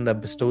the person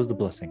that bestows the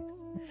blessing.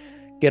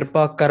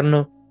 Kirpa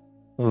karan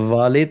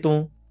wale to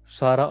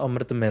sara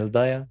amrit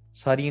milda hai,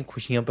 sariyan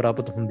khushiyan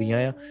prapt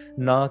hundiyan hai,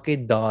 na ke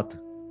daat.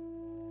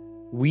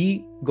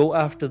 We go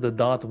after the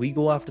daat, we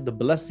go after the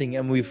blessing,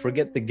 and we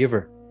forget the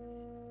giver.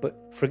 But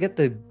forget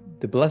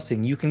the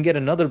blessing, you can get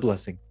another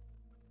blessing.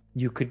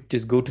 You could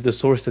just go to the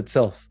source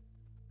itself.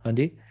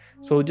 Hanji?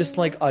 So just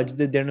like aaj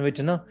de din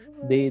vich na,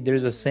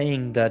 there's a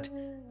saying that,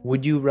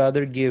 would you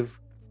rather give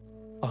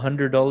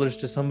 $100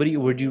 to somebody,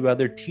 or would you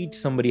rather teach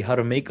somebody how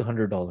to make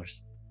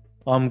 $100?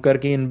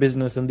 Karke in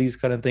business and these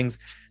kind of things,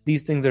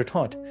 these things are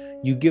taught.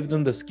 You give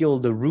them the skill,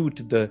 the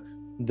root,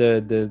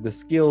 the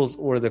skills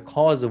or the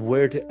cause of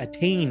where to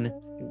attain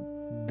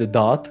the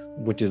daat,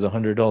 which is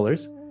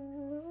 $100.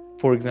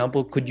 For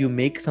example, could you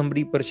make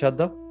somebody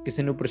prashada?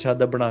 Kisi nu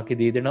prashada bana ke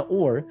de dena,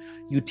 or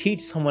you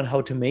teach someone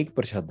how to make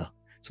prashada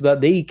so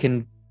that they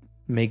can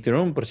make their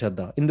own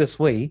prashada. In this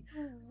way,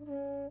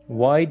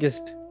 Why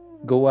just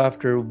go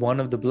after one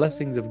of the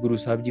blessings of Guru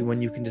Sahib Ji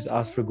when you can just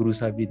ask for Guru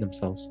Sahib Ji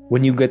themselves?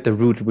 When you get the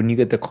root, when you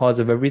get the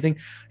cause of everything,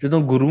 ਜਦੋਂ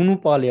ਗੁਰੂ ਨੂੰ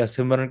ਪਾ ਲਿਆ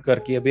ਸਿਮਰਨ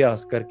ਕਰਕੇ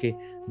ਅਭਿਆਸ ਕਰਕੇ,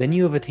 then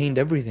you have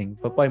attained everything.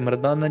 But Bhai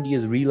Mardana Ji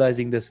is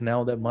realizing this now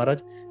that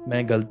Maharaj,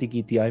 ਮੈਂ ਗਲਤੀ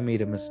ਕੀਤੀ, I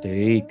made a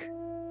mistake.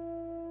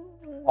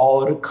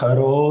 और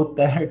खरो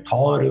तह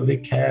ठौर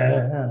विखै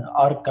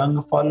और कंग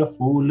फल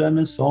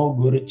फूलन सो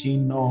गुर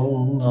चीनो।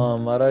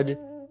 Maharaj,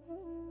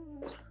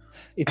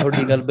 ਇਹ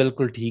ਤੁਹਾਡੀ ਗੱਲ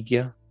ਬਿਲਕੁਲ ਠੀਕ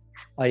ਆ।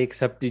 I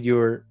accept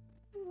your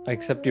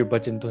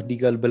bachan, ਤੁਹਾਡੀ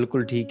ਗੱਲ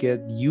ਬਿਲਕੁਲ ਠੀਕ ਹੈ।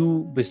 You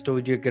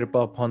bestowed your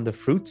kirpa upon the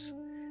fruits.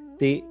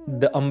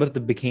 The amrit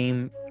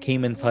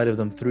came inside of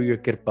them through your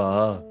kirpa.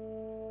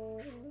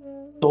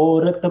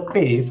 तोरत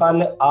भे फल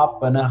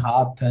आपन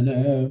हाथन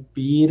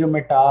पीर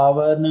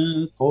मिटावन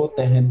को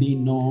तह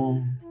दीनो।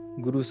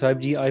 Guru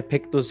Sahib Ji, I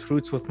picked those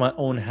fruits with my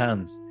own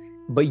hands,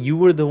 but you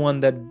were the one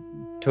that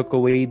took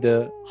away the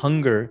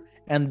hunger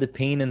and the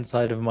pain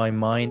inside of my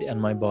mind and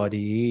my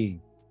body.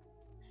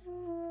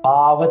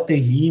 पावत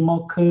ही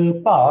मुख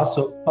पास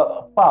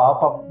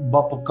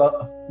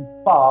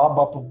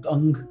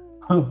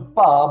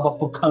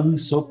बपखंग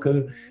सुख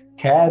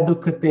खै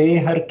दुख ते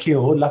हर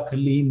खियो लख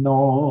लीनो।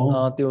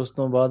 ਹਾਂ ਤੇ ਉਸ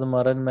ਤੋਂ ਬਾਅਦ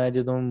ਮਹਾਰਾਜ ਮੈਂ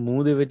ਜਦੋਂ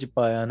ਮੂੰਹ ਦੇ ਵਿੱਚ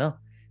ਪਾਇਆ ਨਾ,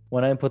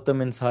 when I put them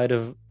inside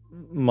of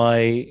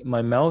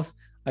my mouth,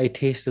 I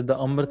tasted the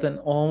amrit and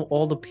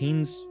all the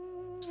pains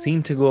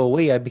seemed to go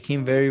away. I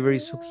became very, very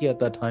sukhi at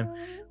that time.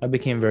 I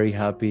became very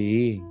happy.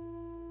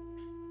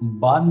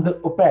 बंद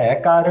उपै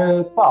कर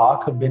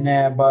भाख बिनै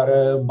बर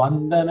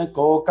बंधन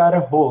को कर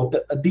होत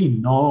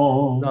अधीनो।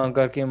 ਤਾਂ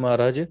ਕਰਕੇ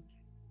ਮਹਾਰਾਜ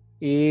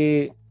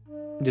ਇਹ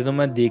ਜਦੋਂ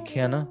ਮੈਂ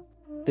ਦੇਖਿਆ ਨਾ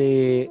ਤੇ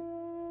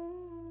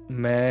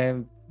ਮੈਂ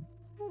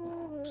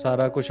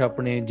ਸਾਰਾ ਕੁਝ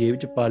ਆਪਣੇ ਜੇਬ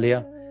 'ਚ ਪਾ ਲਿਆ,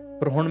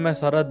 ਪਰ ਹੁਣ ਮੈਂ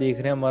ਸਾਰਾ ਦੇਖ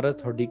ਰਿਹਾ ਮਹਾਰਾਜ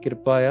ਤੁਹਾਡੀ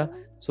ਕਿਰਪਾ ਆ।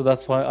 So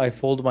that's why I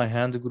fold my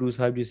hands, Guru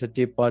Sahib Ji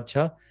Sache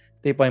Paatshah.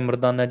 They Bhai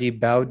Mardana Ji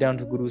bowed down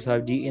to Guru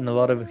Sahib Ji in a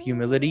lot of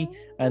humility,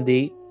 and they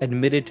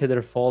admitted to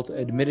their faults,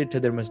 admitted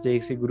to their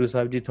mistakes. Guru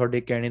Sahib Ji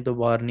ਤੁਹਾਡੇ ਕਹਿਣੇ ਤੋਂ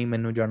ਬਾਹਰ ਨਹੀਂ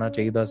ਮੈਨੂੰ ਜਾਣਾ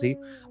ਚਾਹੀਦਾ ਸੀ.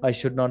 I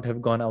should not have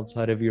gone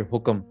outside of your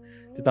hukum.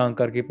 ਤੇ ਤਾਂ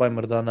ਕਰਕੇ Bhai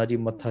Mardana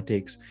Ji matha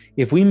takes.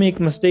 If we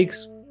make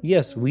mistakes,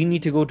 yes, we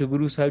need to go to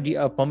Guru Sahib Ji.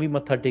 ਆਪਾਂ ਵੀ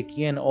ਮੱਥਾ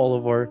ਟੇਕੀਏ and all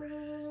of our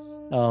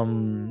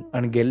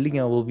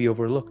ਅਣਗਹਿਲੀਆਂ will be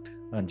overlooked.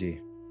 ਹਾਂਜੀ।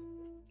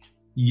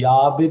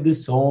 याबिद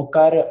सो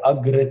कर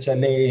अग्र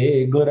चले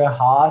गुर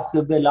हास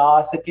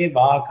बिलास के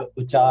वाक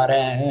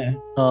उचारे।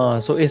 ਹਾਂ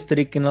ਸੋ ਇਸ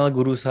ਤਰੀਕੇ ਨਾਲ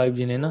ਗੁਰੂ ਸਾਹਿਬ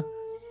ਜੀ ਨੇ ਨਾ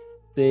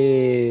ਤੇ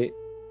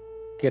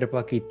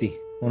ਕਿਰਪਾ ਕੀਤੀ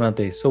ਉਹਨਾਂ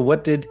ਤੇ। ਸੋ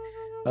what did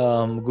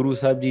Guru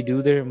Sahib ji do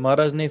there?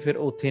 ਮਹਾਰਾਜ ਨੇ ਫਿਰ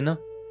ਉੱਥੇ ਨਾ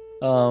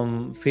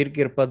ਫਿਰ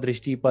ਕਿਰਪਾ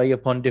ਦ੍ਰਿਸ਼ਟੀ ਪਾਈ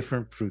upon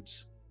different fruits.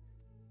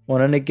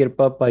 ਉਹਨਾਂ ਨੇ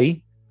ਕਿਰਪਾ ਪਾਈ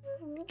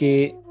ਕਿ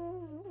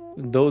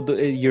though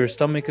your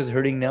stomach is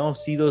hurting now,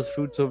 see those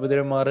fruits over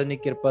there. ਮਹਾਰਾਜ ਨੇ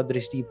ਕਿਰਪਾ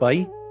ਦ੍ਰਿਸ਼ਟੀ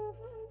ਪਾਈ।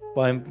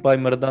 Bhai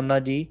Mardana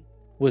Ji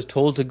was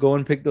told to go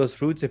and pick those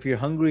fruits. If you're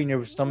hungry and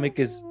your stomach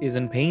is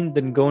in pain,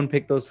 then go and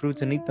pick those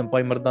fruits and eat them.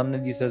 Bhai Mardana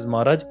Ji says,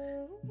 Maharaj,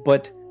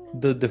 but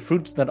the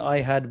fruits that I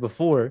had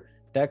before,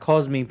 that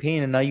caused me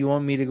pain, and now you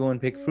want me to go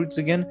and pick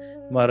fruits again?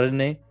 Maharaj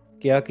ne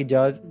kiya ki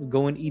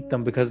go and eat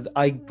them, because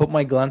I put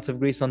my glance of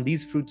grace on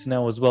these fruits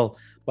now as well.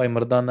 Bhai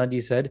Mardana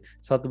Ji said,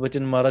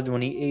 Satbachan Maharaj,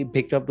 when he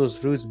picked up those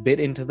fruits,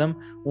 bit into them,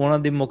 ਉਹਨਾਂ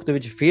ਦੇ ਮੁਖ ਦੇ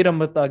ਵਿੱਚ ਫੇਰ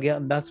ਅੰਮ੍ਰਿਤ ਆ ਗਿਆ,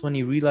 and that's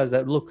when he realized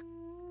that, look,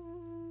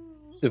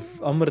 the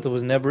amrit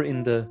was never in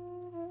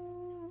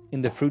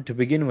the fruit to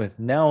begin with.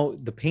 Now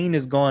the pain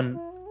is gone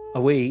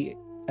away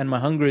and my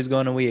hunger is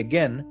gone away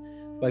again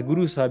by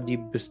Guru Sahib Ji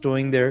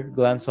bestowing their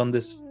glance on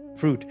this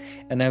fruit.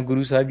 And now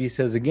Guru Sahib Ji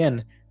says again,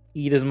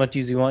 eat as much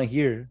as you want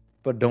here,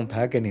 but don't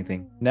pack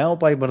anything. Now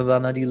Bhai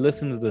Mardana Ji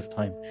listens this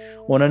time.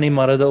 ਉਹਨਾਂ ਨੇ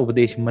ਮਹਾਰਾਜ ਦਾ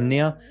ਉਪਦੇਸ਼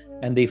ਮੰਨਿਆ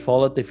and they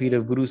fall at the feet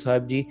of Guru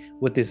Sahib Ji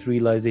with this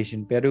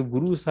realization. ਪਿਆਰਿਓ,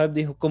 ਗੁਰੂ ਸਾਹਿਬ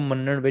ਦੇ ਹੁਕਮ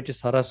ਮੰਨਣ ਵਿੱਚ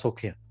ਸਾਰਾ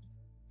ਸੁੱਖ ਹੈ.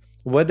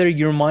 Whether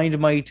your mind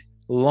might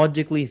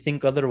logically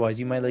think otherwise,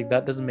 you might like,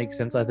 that doesn't make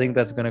sense, I think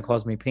that's going to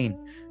cause me pain.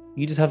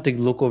 You just have to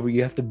look over,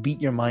 you have to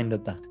beat your mind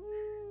at that.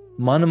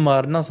 ਮਨ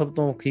ਮਾਰਨਾ ਸਭ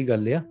ਤੋਂ ਔਖੀ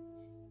ਗੱਲ ਆ।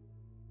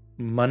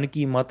 ਮਨ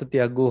ਕੀ ਮਤ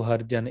ਤਿਆਗੋ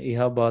ਹਰ ਜਨ, ਇਹ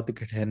ਬਾਤ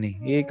ਕਠੈਨੀ।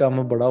 ਇਹ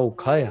ਕੰਮ ਬੜਾ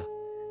ਔਖਾ ਆ।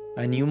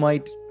 And you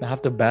might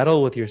have to battle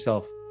with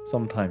yourself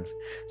sometimes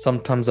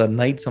at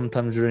night,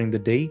 sometimes during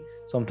the day,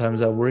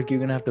 sometimes at work.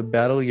 You're going to have to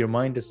battle your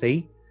mind to say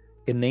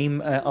ਕਿ ਨਹੀਂ,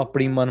 ਮੈਂ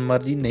ਆਪਣੀ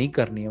ਮਨਮਰਜ਼ੀ ਨਹੀਂ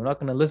ਕਰਨੀ। I'm not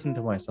going to listen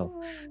to myself.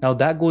 Now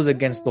that goes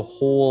against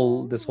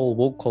this whole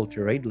woke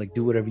culture, right? Like,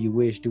 do whatever you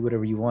wish, do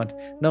whatever you want.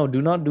 No,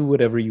 do not do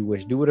whatever you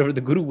wish. Do whatever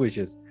the Guru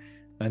wishes.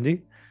 ਹਾਂਜੀ,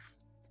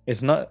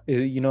 it's not,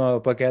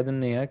 ਆਪਾਂ ਕਹਿ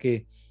ਦਿੰਦੇ ਆ ਕਿ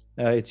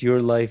it's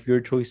your life,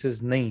 your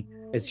choices. ਨਹੀਂ,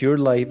 it's your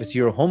life, it's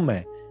your home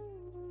ਹੈ।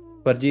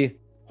 ਪਰ ਜੇ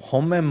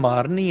home ਹੈ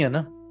ਮਾਰਨੀ ਹੈ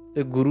ਨਾ,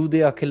 ਤੇ ਗੁਰੂ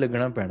ਦੇ ਆਖੇ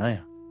ਲੱਗਣਾ ਪੈਣਾ ਆ।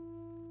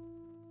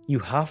 You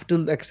have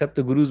to accept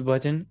the Guru's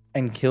bhajan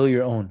and kill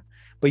your own.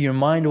 But your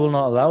mind will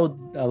not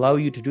allow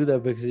you to do that,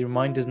 because your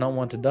mind does not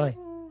want to die,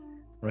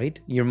 right?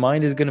 Your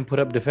mind is going to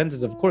put up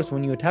defenses. Of course,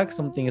 when you attack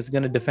something, it's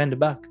going to defend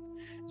back.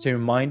 So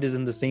your mind is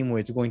in the same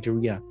way, it's going to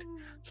react.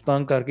 So ਤਾਂ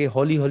ਕਰਕੇ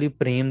ਹੌਲੀ ਹੌਲੀ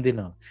ਪ੍ਰੇਮ ਦੇ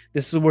ਨਾਲ,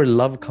 this is where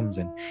love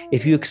comes in.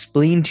 If you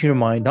explain to your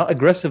mind, not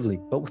aggressively,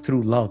 but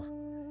through love,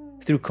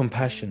 through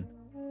compassion,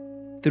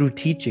 through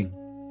teaching,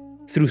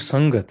 through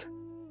sangat,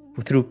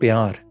 through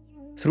pyar,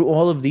 through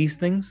all of these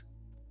things,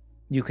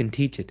 you can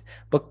teach it.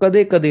 But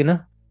kade na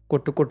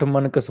kut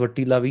man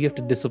kaswati lavi, you have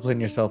to discipline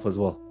yourself as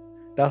well.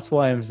 That's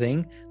why I'm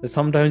saying that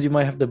sometimes you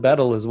might have to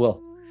battle as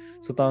well.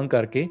 So ਤਾਂ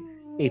ਕਰਕੇ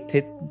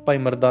ਇੱਥੇ ਭਾਈ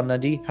Mardana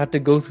ji had to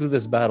go through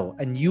this battle,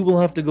 and you will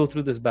have to go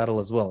through this battle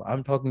as well.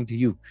 I'm talking to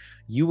you.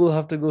 You will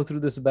have to go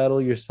through this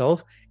battle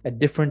yourself at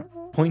different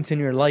points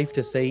in your life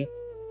to say,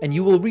 and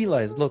you will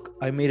realize, look,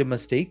 I made a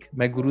mistake.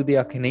 मैं गुरु ਦੇ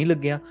आखे नहीं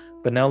लग्या,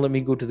 but now let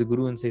me go to the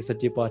Guru and say,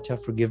 सच्चे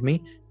पातशाह forgive me.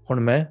 ਹੁਣ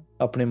ਮੈਂ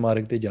ਆਪਣੇ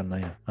ਮਾਰਗ ਤੇ ਜਾਣਾ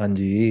ਹੈ.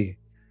 ਹਾਂਜੀ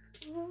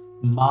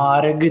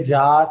मार्ग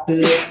जात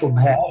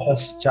उभय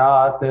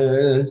पश्चात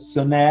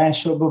सुनै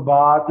शुभ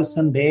बात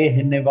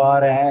संदेह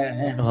निवारै।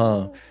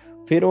 ਹਾਂ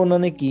ਫਿਰ ਉਹਨਾਂ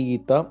ਨੇ ਕੀ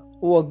ਕੀਤਾ,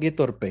 ਉਹ ਅੱਗੇ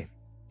ਤੁਰ ਪਏ।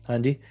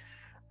 ਹਾਂਜੀ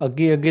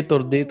ਅੱਗੇ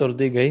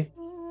ਤੁਰਦੇ ਗਏ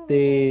ਤੇ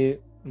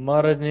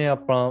ਮਹਾਰਾਜ ਨੇ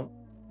ਆਪਣਾ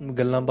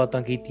ਗੱਲਾਂ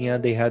ਬਾਤਾਂ ਕੀਤੀਆਂ।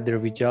 they had their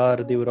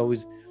ਵਿਚਾਰ, they would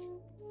always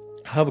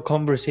have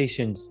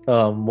conversations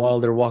while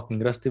they're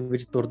walking। ਰਸਤੇ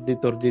ਵਿੱਚ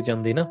ਤੁਰਦੇ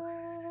ਜਾਂਦੇ ਨਾ,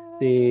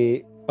 ਤੇ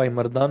ਭਾਈ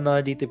ਮਰਦਾਨਾ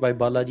ਜੀ ਤੇ ਭਾਈ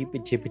ਬਾਲਾ ਜੀ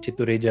ਪਿੱਛੇ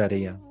ਤੁਰੇ ਜਾ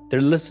ਰਹੇ ਆ।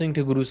 they're listening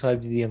to Guru Sahib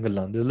ji ਦੀਆਂ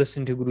ਗੱਲਾਂ, they're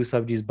listening to Guru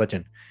Sahib ਜੀ's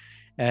ਬਚਨ,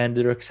 and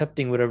they're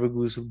accepting whatever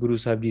Guru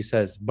Sahib Ji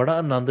says. Bada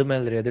anand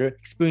mil raha, they're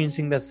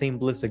experiencing that same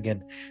bliss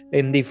again,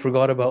 and they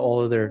forgot about all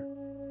of their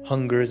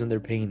hungers and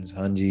their pains.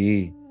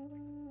 Hanji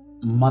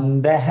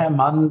मंदह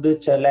मंद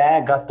चलै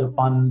गत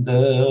पंद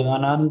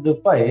आनंद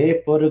भये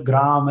पुर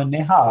ग्राम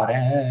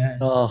निहारै।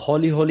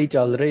 holi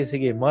chal rahe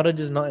sige। Maharaj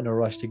is not in a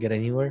rush to get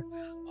anywhere.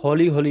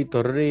 Holi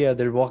tur rahe hai,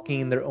 they're walking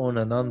in their own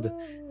anand,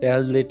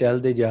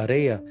 tehlde ja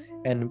rahe hai,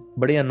 and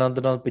bade anand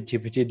naal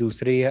piche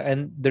dusre hai,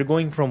 and they're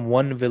going from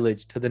one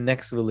village to the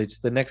next village.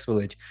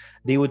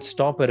 They would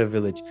stop at a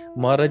village.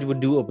 Maharaj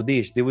would do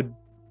upadesh, they would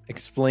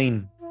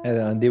explain,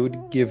 they would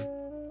give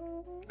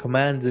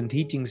commands and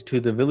teachings to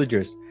the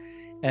villagers,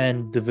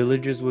 and the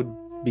villagers would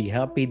be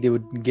happy. They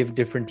would give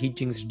different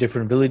teachings to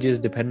different villages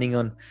depending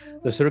on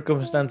the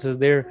circumstances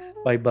there.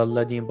 Bhai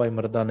Balla ji and Bhai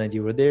Mardana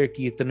ji were there,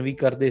 kirtan vi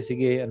karde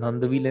sige,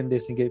 anand vi lende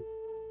sige,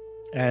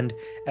 and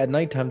at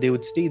night time they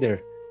would stay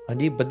there,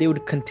 Hanji, but they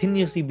would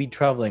continuously be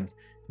traveling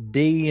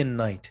day and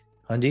night.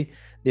 Hanji,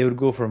 they would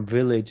go from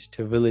village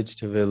to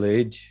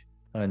village.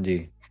 Hanji,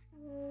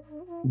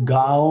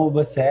 गाँव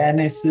बसै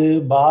निस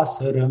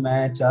बासुर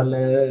में चल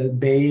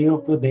दे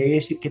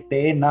उपदेश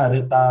किते नर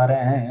तारै।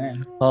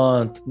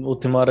 ਹਾਂ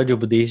ਉੱਥੇ ਮਹਾਰਾਜ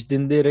ਉਪਦੇਸ਼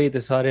ਦਿੰਦੇ ਰਹੇ ਤੇ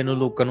ਸਾਰਿਆਂ ਨੂੰ,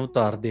 ਲੋਕਾਂ ਨੂੰ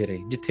ਤਾਰਦੇ ਰਹੇ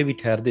ਜਿੱਥੇ ਵੀ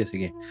ਠਹਿਰਦੇ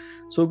ਸੀਗੇ।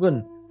 So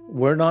again,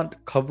 we're not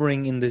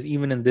covering in this,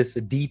 even in this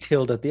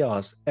detailed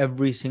ityas,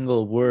 every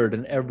single word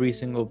and every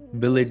single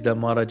village that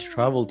Maharaj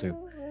traveled to.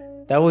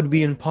 That would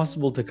be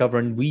impossible to cover,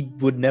 and we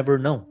would never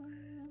know.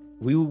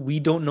 We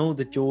don't know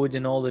the Choj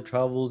and all the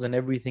travels and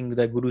everything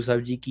that Guru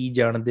Sahib Ji ki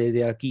jaande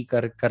ya ki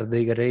karde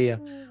rahe ya.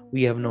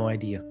 We have no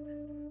idea.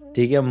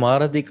 ठीक है,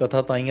 महाराज ਦੀ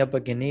ਕਥਾ ਤਾਈਆਂ ਆਪਾਂ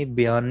ਕਹਿੰਨੇ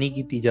ਬਿਆਨ ਨਹੀਂ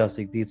ਕੀਤੀ ਜਾ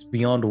ਸਕਦੀ, it's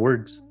beyond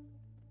words,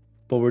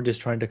 but we're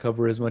just trying to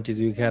cover as much as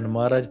we can.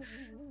 ਮਹਾਰਾਜ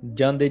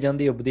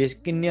ਜਾਂਦੇ ਉਪਦੇਸ਼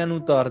ਕਿੰਨਿਆਂ ਨੂੰ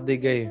ਤਾਰਦੇ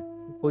ਗਏ,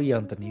 ਕੋਈ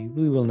ਅੰਤ ਨਹੀਂ,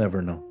 we will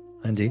never know.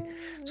 ਹਾਂਜੀ,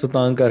 ਸੋ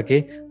ਤਾਂ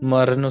ਕਰਕੇ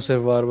ਮਹਾਰਾਜ ਨੂੰ ਸਿਰ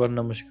ਵਾਰ-ਵਾਰ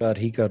ਨਮਸਕਾਰ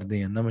ਹੀ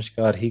ਕਰਦੇ ਹਾਂ,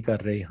 ਨਮਸਕਾਰ ਹੀ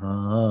ਕਰ ਰਹੇ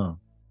ਹਾਂ।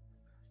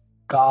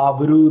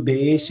 काबरू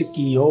देश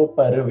कियो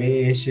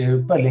परवेश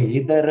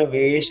भले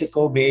दरवेश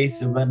को बेस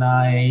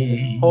बनाए।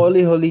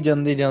 हौली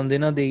ਜਾਂਦੇ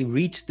ਨਾ, they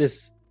reached this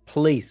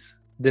place,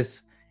 this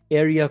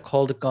area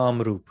called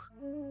Kamrup.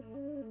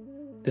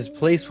 This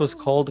place was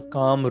called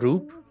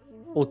Kamrup.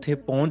 ਉੱਥੇ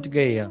ਪਹੁੰਚ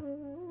ਗਏ ਆ,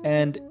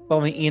 and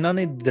ਭਾਵੇਂ ਇਹਨਾਂ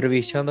ਨੇ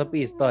ਦਰਵੇਸ਼ਾਂ ਦਾ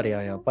ਭੇਸ ਧਾਰਿਆ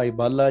ਆ, ਭਾਈ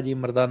ਬਾਲਾ ਜੀ,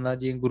 ਮਰਦਾਨਾ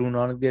ਜੀ, ਗੁਰੂ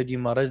ਨਾਨਕ ਦੇਵ ਜੀ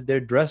ਮਹਾਰਾਜ,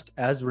 they're dressed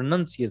as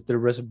renunciates,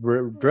 they're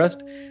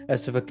dressed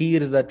as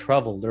fakirs that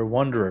travel, they're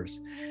wanderers,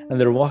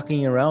 and they're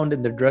walking around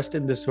and they're dressed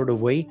in this sort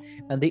of way,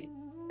 and they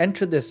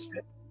enter this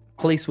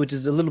place which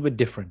is a little bit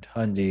different.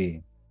 Hanji,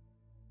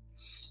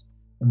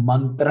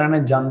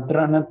 मंत्रन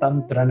जंत्रन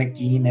तंत्रन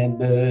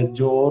कीनद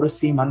जोर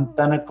सी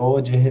मंतन को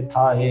जह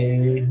थाए।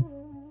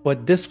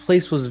 but this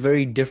place was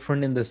very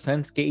different in the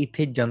sense ਕਿ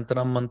ਇੱਥੇ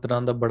ਜੰਤਰਾਂ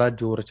ਮੰਤਰਾਂ ਦਾ ਬੜਾ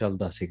ਜ਼ੋਰ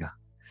ਚੱਲਦਾ ਸੀਗਾ।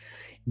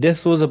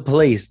 This was a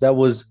place that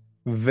was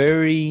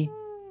very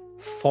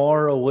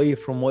far away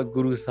from what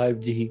Guru Sahib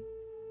Ji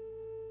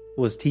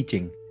was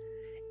teaching.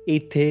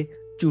 ਇੱਥੇ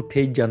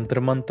ਝੂਠੇ Jantar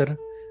Mantar,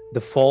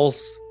 the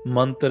false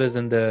mantras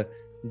and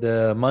the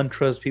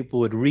mantras people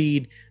would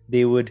read,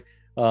 they would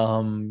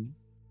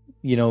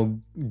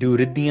do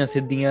riddhiyan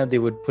siddhiyan, they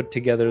would put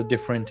together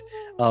different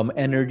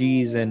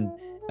energies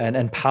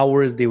and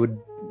powers, they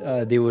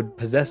would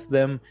possess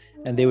them,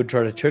 and they would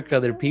try to trick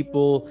other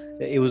people.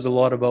 It was a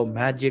lot about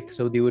magic,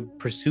 so they would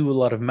pursue a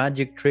lot of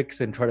magic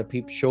tricks and try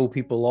to show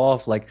people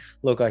off, like,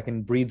 look, I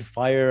can breathe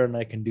fire and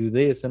I can do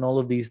this, and all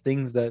of these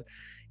things that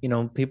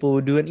people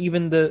would do. And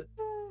even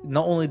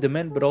not only the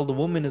men but all the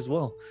women as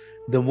well.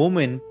 The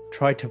women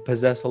tried to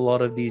possess a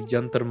lot of these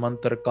jantar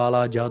mantar,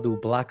 kala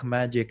jadoo, black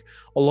magic.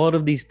 A lot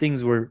of these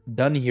things were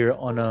done here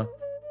on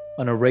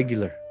a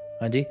regular.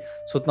 Hanji,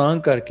 so ਤਾਂ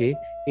ਕਰਕੇ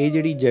ਇਹ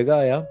ਜਿਹੜੀ ਜਗ੍ਹਾ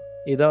ਆ,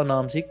 ਇਹਦਾ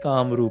ਨਾਮ ਸੀ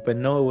Kamrup.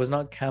 And no, it was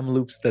not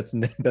Kamloops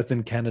that's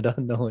in Canada.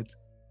 No,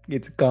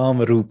 it's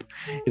Kamrup.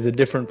 It's a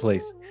different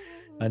place.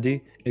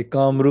 Hanji,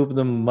 Kamrup,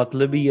 the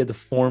matlabi, the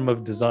form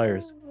of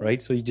desires,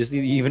 right? So you just,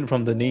 even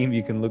from the name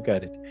you can look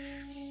at it.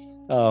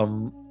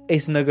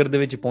 ਇਸ ਨਗਰ ਦੇ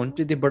ਵਿੱਚ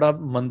ਪਹੁੰਚੇ ਤੇ ਬੜਾ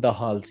ਮੰਦਾ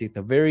ਹਾਲ ਸੀ,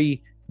 ਤਾਂ very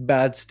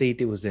bad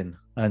state it was in.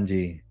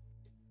 Anji.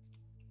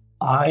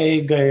 आए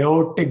गयो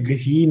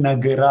टिगही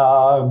नगरा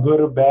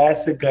गुर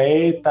बैस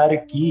गए तर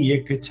की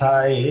एक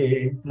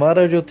छाए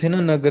Maharaj uthe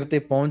na nagar te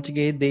pahunch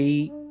gaye.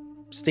 They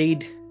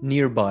stayed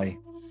nearby.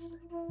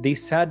 They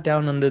sat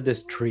down under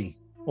this tree.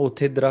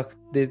 ਉੱਥੇ ਦਰਖਤ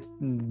ਦੇ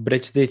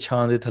ਬ੍ਰਿਜ ਦੇ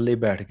ਛਾਂ ਦੇ ਥੱਲੇ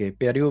ਬੈਠ ਗਏ।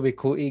 ਪਿਆਰਿਓ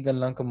ਵੇਖੋ ਇਹ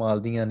ਗੱਲਾਂ ਕਮਾਲ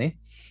ਦੀਆਂ ਨੇ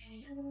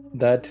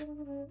that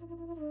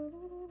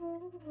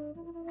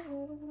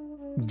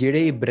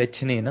ਜਿਹੜੇ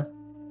ਬ੍ਰਿਜ ਨੇ ਨਾ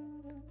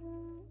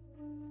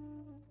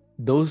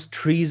those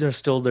trees are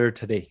still there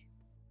today.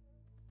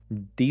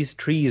 These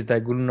trees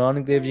that Guru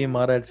Nanak Dev Ji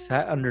Maharaj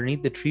sat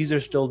underneath, the trees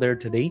are still there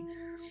today.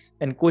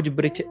 And ਕੁਝ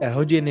ਬ੍ਰਿਜ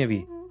ਇਹੋ ਜਿਹੇ ਨੇ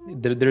ਵੀ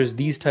there's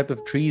these type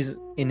of trees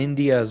in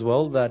India as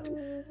well that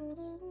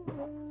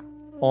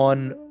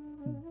on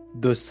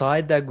the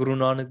side that Guru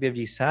Nanak Dev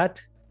Ji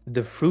sat,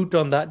 the fruit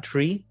on that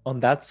tree on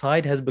that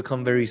side has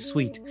become very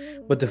sweet,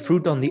 but the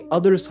fruit on the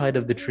other side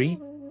of the tree,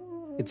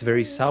 it's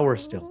very sour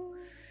still,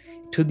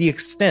 to the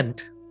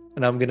extent,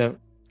 and I'm gonna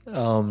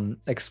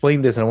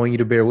explain this and I want you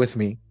to bear with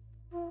me.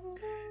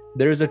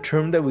 There is a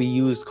term that we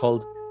use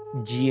called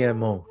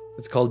GMO.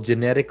 It's called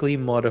genetically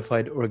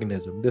modified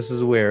organism. This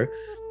is where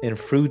in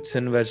fruits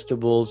and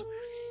vegetables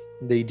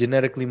they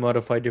genetically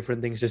modify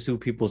different things to suit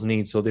people's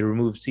needs. So they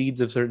remove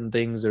seeds of certain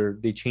things, or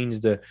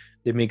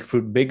they make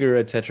fruit bigger,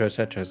 etc.,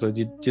 etc. So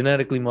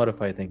genetically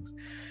modify things.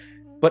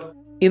 But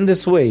in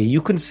this way,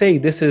 you can say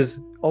this is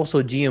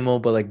also GMO,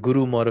 but like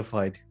Guru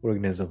modified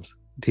organisms.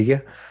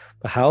 Okay?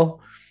 But how?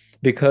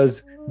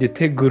 Because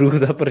jithe Guru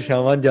da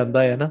prashavan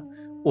janda hai na,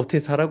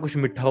 uthe sara kuch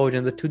mitha ho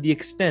janda, to the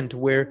extent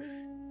where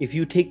if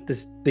you take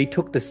this, they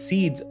took the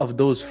seeds of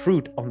those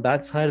fruit on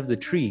that side of the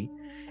tree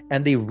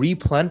and they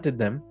replanted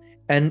them.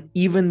 And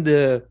even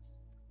the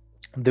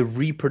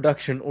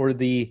reproduction or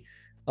the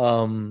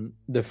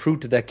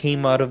fruit that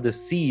came out of the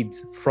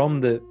seeds from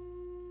the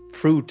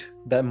fruit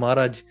that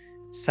Maharaj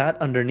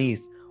sat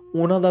underneath,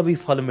 ona da bhi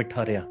phal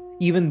mitha reha.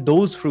 Even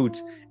those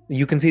fruits,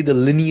 you can say the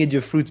lineage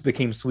of fruits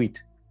became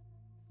sweet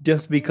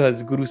just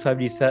because Guru Sahib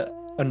Ji sat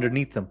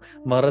underneath them.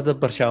 Maharaj da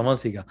parshavan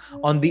siga.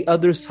 On the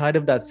other side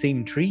of that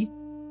same tree,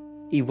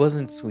 it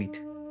wasn't sweet.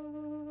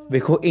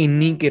 Vekho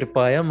inni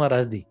kirpa hai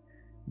Maharaj di.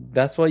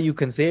 That's why you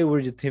can say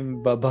we're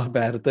jithe Baba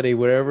Bair tare,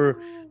 wherever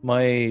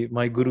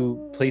my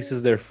Guru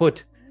places their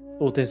foot,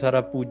 uthe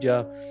sara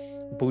puja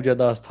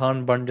da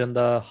sthan ban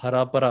janda,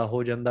 hara para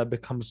ho janda,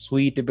 becomes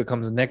sweet, it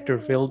becomes nectar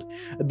filled.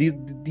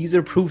 These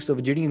are proofs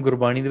of ਜਿਹੜੀ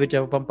ਗੁਰਬਾਣੀ ਦੇ ਵਿੱਚ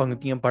ਆਪਾਂ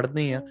ਪੰਕਤੀਆਂ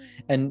ਪੜ੍ਹਦੇ ਆ,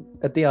 and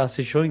ਇਤਿਹਾਸ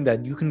is showing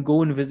that you can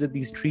go and visit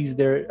these trees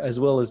there as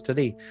well as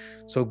today.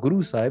 So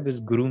Guru Sahib is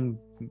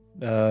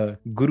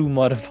Guru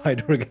modified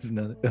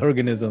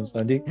organisms.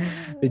 ਹਾਂਜੀ,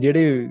 ਤੇ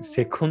ਜਿਹੜੇ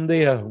ਸਿੱਖ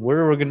ਹੁੰਦੇ ਆ,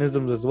 we're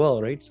organisms as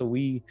well, right? So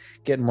we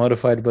get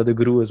modified by the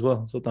Guru as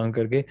well. So ਤਾਂ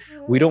ਕਰਕੇ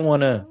we don't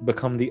want to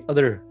become the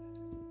other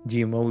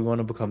GMO, we want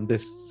to become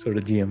this sort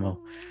of GMO.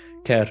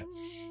 ਖੈਰ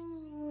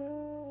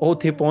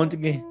ਉੱਥੇ ਪਹੁੰਚ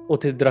ਗਏ,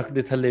 ਉੱਥੇ ਦਰਖਤ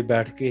ਦੇ ਥੱਲੇ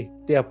ਬੈਠ ਕੇ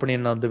ਤੇ ਆਪਣੇ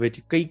ਆਨੰਦ ਵਿੱਚ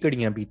ਕਈ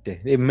ਘੜੀਆਂ ਬੀਤੇ.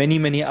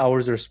 many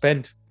hours are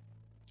spent.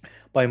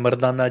 Bhai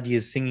Mardana ji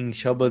is singing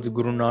shabds,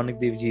 Guru Nanak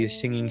Dev Ji is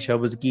singing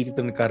shabds,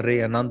 kirtan kar rahe,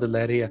 anand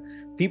le rahe.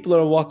 People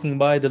are walking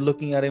by, they're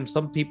looking at him.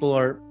 Some people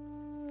are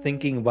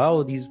thinking,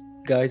 wow, these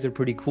guys are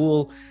pretty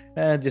cool.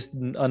 Just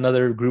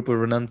another group of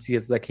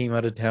renunciates that came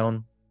out of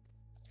town.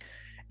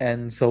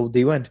 And so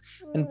they went.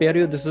 And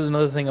Pyareo, this is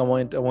another thing I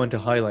want to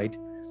highlight.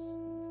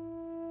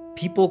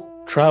 People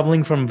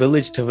traveling from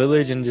village to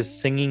village and just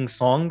singing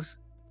songs,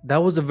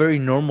 that was a very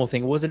normal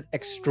thing. It wasn't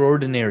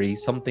extraordinary,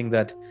 something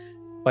that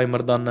Bhai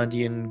Mardana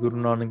ji and Guru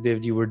Nanak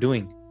Dev Ji were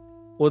doing.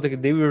 Or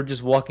they were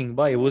just walking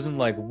by. It wasn't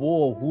like,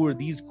 whoa, who are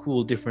these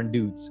cool different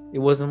dudes? It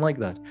wasn't like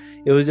that.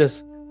 It was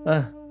just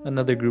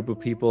another group of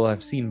people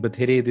I've seen.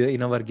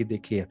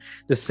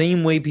 The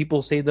same way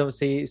people say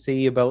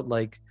about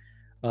like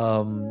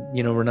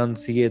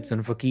renunciates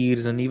and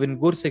fakirs and even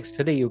Gursikhs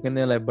today, you can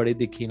like bade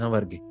dikhe na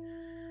varge.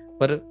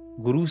 But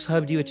Guru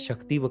Sahib Ji vich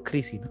shakti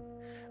vakri si na.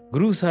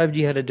 Guru Sahib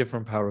Ji had a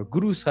different power.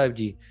 Guru Sahib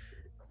Ji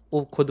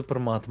ਉਹ ਖੁਦ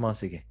ਪਰਮਾਤਮਾ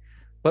ਸੀਗੇ,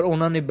 ਪਰ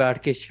ਉਹਨਾਂ ਨੇ ਬੈਠ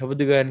ਕੇ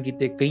ਸ਼ਬਦ ਗਾਇਨ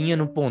ਕੀਤੇ. ਕਈਆਂ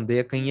ਨੂੰ ਭਾਉਂਦੇ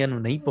ਆ, ਕਈਆਂ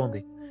ਨੂੰ ਨਹੀਂ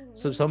ਭਾਉਂਦੇ.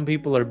 So some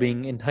people are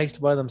being enticed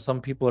by them, some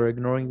people are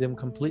ignoring them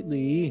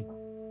completely.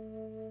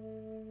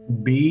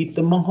 बीत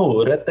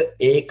मुहूर्त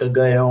एक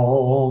गयो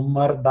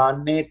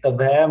मर्दाने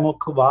तभै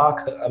मुख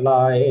वाख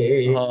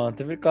अलाए. ਹਾਂ,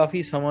 ਤੇ ਫਿਰ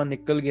ਕਾਫੀ ਸਮਾਂ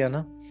ਨਿਕਲ ਗਿਆ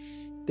ਨਾ,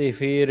 ਤੇ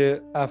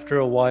ਫਿਰ after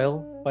a while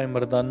Bhai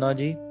Mardana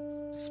ji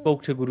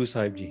spoke to Guru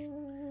Sahib Ji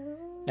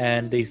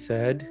and they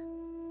said,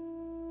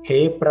 हे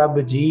प्रभ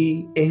जी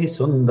ਇਹ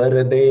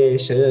ਸੁੰਦਰ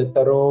ਦੇਸ਼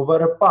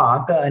ਤਰੋਵਰ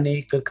ਭਾਂਤ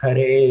ਅਨੇਕ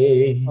ਖਰੇ.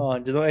 ਹਾਂ,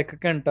 ਜਦੋਂ 1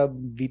 ਘੰਟਾ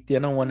ਬੀਤਿਆ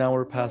ਨਾ, 1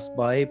 hour passed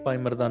by, Bhai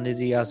Mardana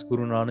ji asked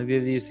Guru Nanak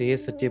Dev Ji, say,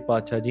 ਸੱਚੇ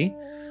ਪਾਤਸ਼ਾਹ ਜੀ,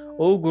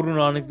 oh Guru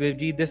Nanak Dev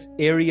Ji, this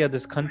area,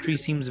 this country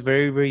seems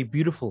very, very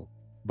beautiful.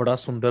 ਬੜਾ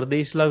ਸੁੰਦਰ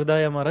ਦੇਸ਼ ਲੱਗਦਾ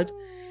ਹੈ ਮਹਾਰਾਜ.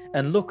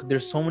 And look,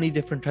 there's so many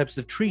different types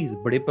of trees.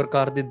 ਬੜੇ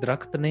ਪ੍ਰਕਾਰ ਦੇ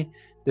ਦਰਖਤ ਨੇ.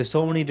 There's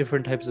so many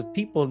different types of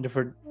people and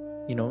different,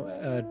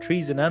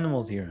 trees and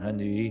animals here.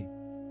 ਹਾਂਜੀ.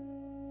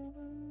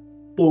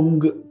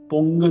 ਪੁੰਗ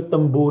ਪੁੰਗ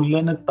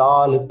ਤੰਬੂਲਨ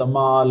ਤਾਲ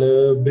ਤਮਾਲ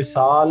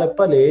ਵਿਸਾਲ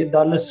ਭਲੇ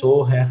ਦਲ ਸੋ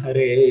ਹੈ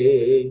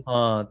ਹਰੇ.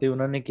 ਹਾਂ, ਤੇ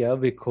ਉਹਨਾਂ ਨੇ ਕਿਹਾ,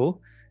 ਵੇਖੋ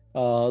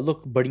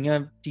look ਬੜੀਆਂ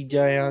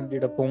ਚੀਜ਼ਾਂ ਆ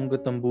ਜਿਹੜਾ ਪੌਂਗ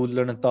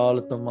ਤੰਬੂਲਣ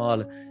ਤਾਲ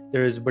ਤਮਾਲ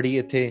there is ਬੜੀ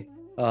ਇੱਥੇ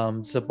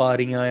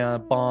ਸਪਾਰੀਆਂ ਆ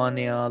ਪਾਨ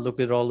ਆ look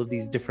at all of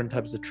these different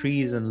types of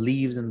trees and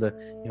leaves and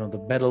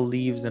the metal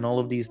leaves and all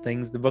of these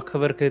things the ਵੱਖ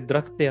ਵੱਖ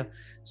ਦਰਖਤ ਆ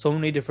so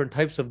many different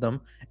types of them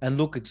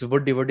and look it's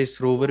ਵੱਡੇ ਵੱਡੇ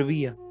ਸਰੋਵਰ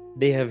ਵੀ ਆ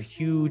they have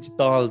huge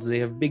tals they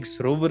have big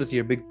sarovars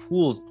here big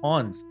pools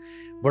ponds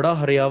ਬੜਾ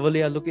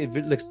ਹਰਿਆਵਲ ਆ look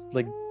it looks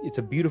like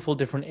it's a beautiful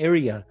different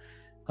area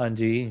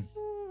ਹਾਂਜੀ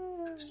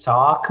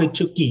ਸਾਖ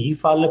ਚੁਕੀ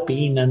ਫਲ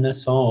ਪੀਨਨ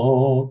ਸੋ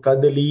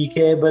ਕਦਲੀ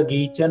ਕੇ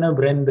ਬਗੀਚਨ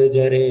ਬ੍ਰਿੰਦ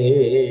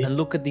ਜਰੇ and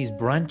look at these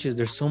branches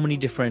there's so many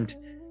different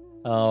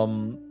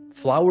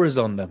flowers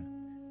on them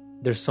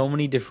there's so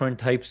many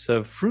different types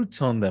of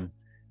fruits on them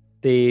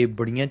ਤੇ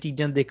ਬੜੀਆਂ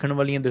ਚੀਜ਼ਾਂ ਦੇਖਣ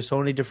ਵਾਲੀਆਂ there's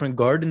so many different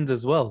gardens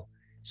as well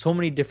so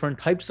many different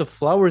types of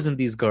flowers in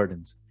these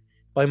gardens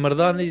Bhai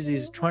Mardana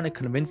is trying to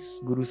convince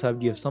Guru Sahib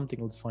Ji of something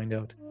let's find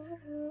out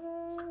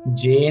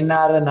ਜੇ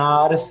ਨਰ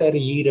ਨਾਰ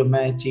ਸਰੀਰ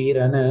ਮੈਂ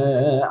ਚੀਰਨ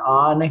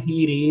ਆਨ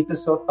ਹੀ ਰੀਤ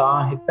ਸੋ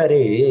ਤਾਹਿ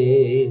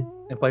ਧਰੇ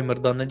and Bhai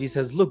Mardana Ji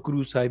says look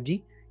Guru Sahib Ji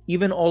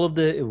even all of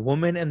the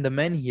women and the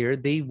men here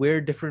they wear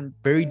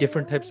very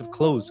different types of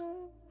clothes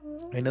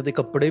ਇਹਨਾਂ ਦੇ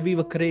ਕੱਪੜੇ ਵੀ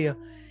ਵੱਖਰੇ ਆ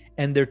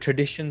and their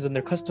traditions and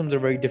their customs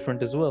are very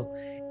different as well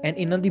and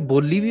ਇਹਨਾਂ ਦੀ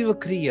ਬੋਲੀ ਵੀ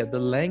ਵੱਖਰੀ ਆ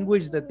the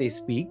language that they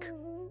speak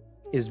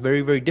is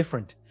very very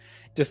different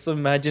just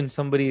imagine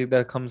somebody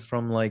that comes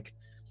from like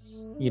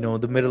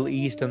the Middle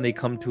East and they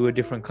come to a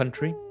different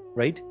country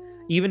right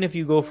even if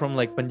you go from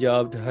like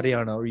Punjab to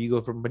Haryana or you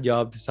go from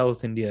Punjab to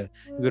South India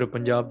you go to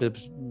Punjab to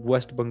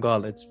West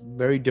Bengal it's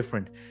very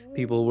different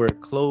people wear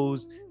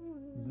clothes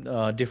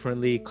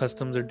differently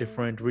customs are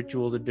different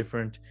rituals are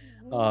different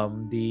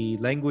the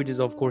language is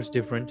of course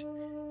different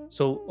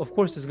so of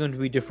course it's going to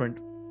be different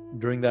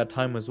during that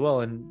time as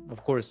well and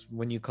of course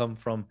when you come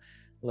from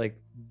like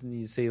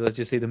let's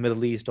just say the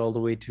Middle East all the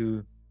way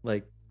to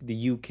like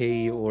the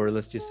UK or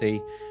let's just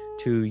say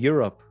to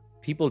Europe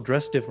people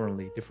dress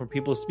differently different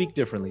people speak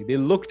differently they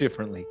look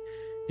differently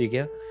ਠੀਕ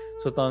ਹੈ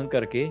ਸੋ ਤਾਂ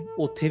ਕਰਕੇ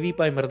ਉੱਥੇ ਵੀ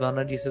ਭਾਈ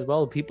Mardana ji says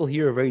well people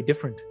here are very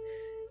different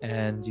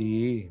and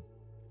ਜੀ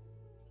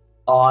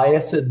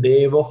ice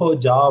ਦੇਵੋ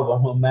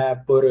ਜਾਵਹੁ ਮੈਂ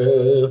ਪੁਰ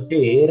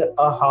ਢੇਰ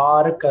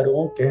ਆਹਾਰ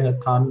ਕਰੂੰ ਕਹਿ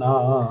ਥਾਨਾ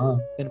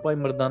and Bhai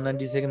Mardana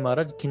ji say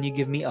Maharaj can you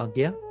give me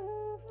agya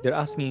they're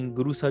asking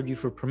Guru Sahib Ji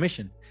for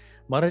permission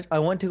Maharaj I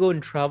want to go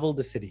and travel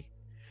the city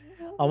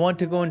I want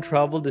to go and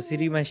travel the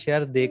city ਮੈਂ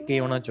ਸ਼ਹਿਰ ਦੇਖ ਕੇ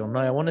ਆਉਣਾ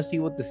ਚਾਹੁੰਦਾ I want to see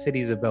what the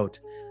city is about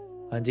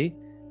ਹਾਂਜੀ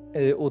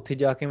ਉੱਥੇ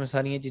ਜਾ ਕੇ ਮੈਂ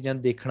ਸਾਰੀਆਂ ਚੀਜ਼ਾਂ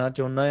ਦੇਖਣਾ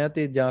ਚਾਹੁੰਦਾ ਆ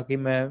ਤੇ ਜਾ ਕੇ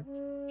ਮੈਂ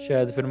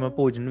ਸ਼ਾਇਦ ਫਿਰ ਮੈਂ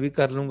ਭੋਜਨ ਵੀ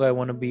ਕਰ ਲੂੰਗਾ I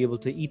want to be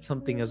able to eat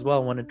something as well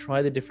I want to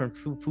try the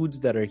different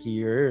foods that are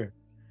here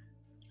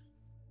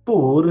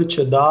ਭੂਰ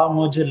ਛੁਦਾ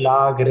ਮੁਝ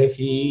ਲਾਗ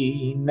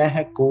ਰਹੀ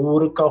ਨਹਿ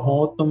ਕੂਰ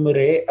ਕਹੋ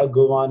ਤੁਮਰੇ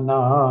ਅਗਵਾਨਾ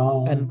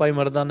and Bhai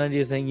Mardana ji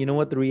is saying you know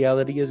what the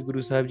reality is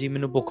Guru Sahib Ji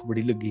ਮੈਨੂੰ ਭੁੱਖ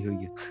ਬੜੀ ਲੱਗੀ ਹੋਈ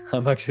ਹੈ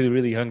I'm actually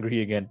really hungry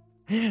again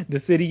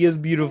the city is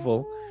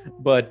beautiful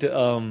but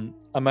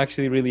I'm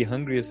actually really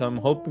hungry so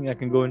I'm hoping I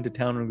can go into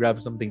town and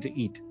grab something to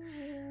eat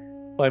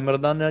Bhai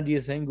Mardana ji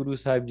is saying Guru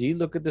Sahib Ji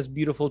look at this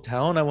beautiful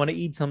town I want to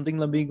eat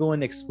something let me go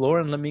and explore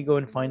and let me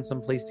go and find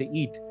some place to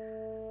eat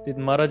ਤੇ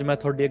ਮਹਾਰਾਜ ਮੈਂ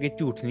ਤੁਹਾਡੇ ਅੱਗੇ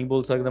ਝੂਠ ਨਹੀਂ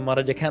ਬੋਲ ਸਕਦਾ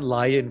ਮਹਾਰਾਜ I can't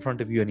lie in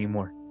front of you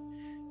anymore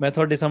ਮੈਂ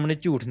ਤੁਹਾਡੇ ਸਾਹਮਣੇ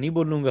ਝੂਠ ਨਹੀਂ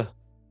ਬੋਲੂੰਗਾ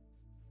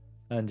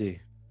ਹਾਂਜੀ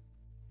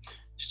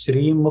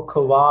श्री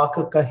मुखवाक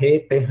कहे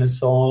तेह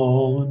सो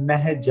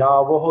नह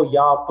जावो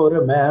यापुर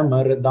मैं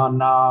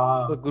मर्दाना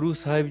but Guru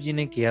Sahib Ji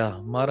ਨੇ ਕਿਹਾ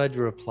ਮਹਾਰਾਜ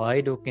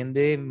replied ਉਹ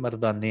ਕਹਿੰਦੇ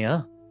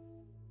ਮਰਦਾਨਿਆ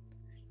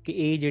ਕਿ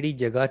ਇਹ ਜਿਹੜੀ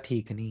ਜਗ੍ਹਾ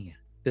ਠੀਕ ਨਹੀਂ ਹੈ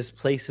this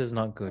place is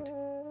not good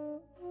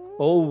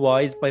oh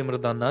wise Bhai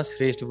Mardana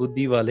ਸ੍ਰੇਸ਼ਟ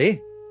ਬੁੱਧੀ ਵਾਲੇ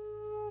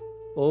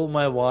oh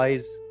my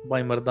wise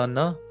Bhai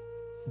Mardana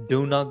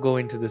do not go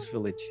into this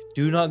village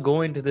do not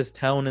go into this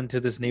town into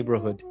this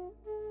neighborhood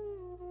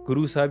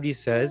Guru Sahib Ji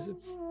says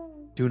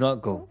do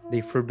not go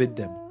they forbid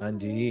them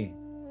ਹਾਂਜੀ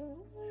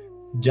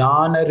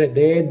ਜਾਨ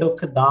ਹਿਰਦੇ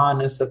ਦੁਖ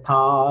ਦਾਨ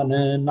ਸਥਾਨ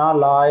ਨਾ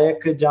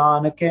ਲਾਇਕ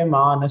ਜਾਨ ਕੇ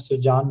ਮਾਨ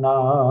ਸੁਜਾਨਾ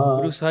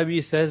Guru Sahib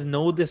Ji says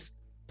know this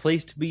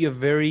place to be a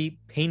very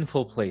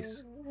painful place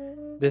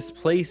this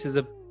place is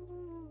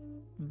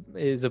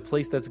a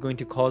place that's going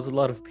to cause a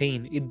lot of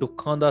pain ਇਹ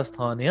ਦੁੱਖਾਂ ਦਾ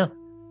ਸਥਾਨ ਹੈ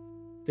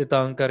ਤੇ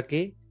ਤਾਂ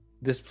ਕਰਕੇ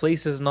this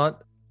place is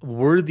not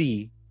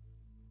worthy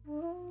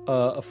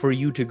for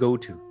you to go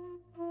to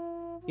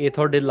ਇਹ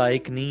ਤੁਹਾਡੇ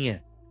ਲਾਇਕ ਨਹੀਂ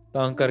ਹੈ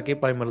ਤਾਂ ਕਰਕੇ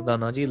ਭਾਈ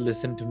Mardana ji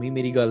listen to me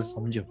ਮੇਰੀ ਗੱਲ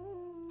ਸਮਝੋ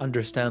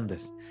understand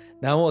this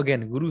now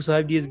again Guru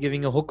Sahib Ji is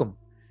giving a hukum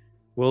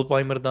will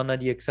Bhai Mardana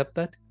ji accept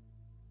that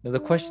now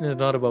the question is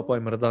not about Bhai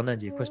Mardana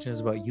ji the question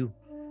is about you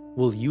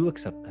will you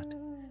accept that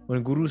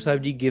when Guru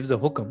Sahib Ji gives a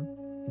hukum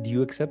do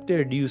you accept it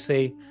or do you say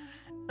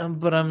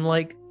but I'm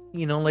like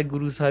like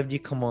Guru Sahib Ji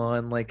come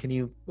on like can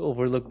you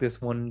overlook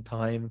this one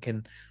time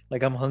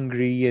I'm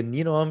hungry and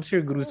I'm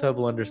sure Guru Sahib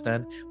will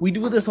understand we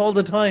do this all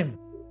the time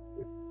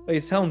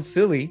it sounds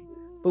silly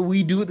but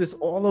we do this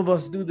all of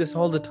us do this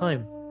all the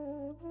time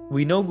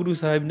we know Guru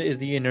Sahib is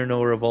the inner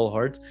knower of all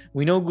hearts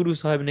we know Guru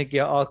Sahib ne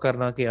kya aa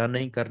karna kya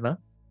nahi karna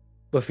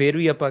but fir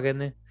bhi aapa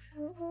kehne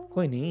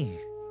koi nahi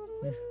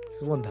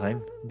this is one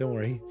time don't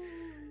worry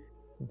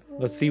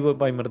let's see what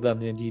Bhai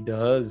Mardana ji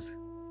does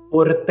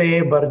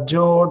उरते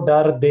बरजो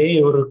डर दे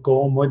उर को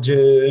मुझ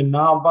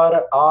ना बर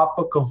आप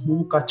कहूँ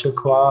कछ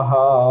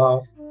ख्वाहा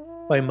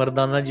Bhai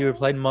Mardana ji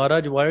replied,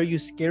 Maharaj, why are you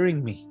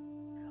scaring me?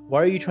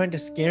 Why are you trying to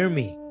scare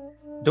me?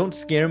 Don't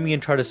scare me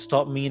and try to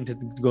stop me into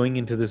going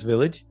into this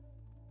village.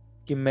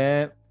 Ki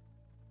main,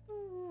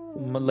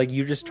 like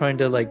you're just trying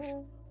to like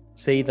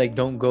say like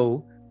don't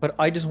go, but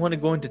I just want to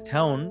go into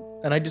town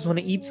and I just want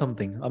to eat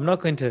something. I'm not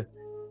going to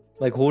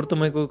like ਹੋਰ ਤਾਂ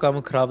ਮੈਂ ਕੋਈ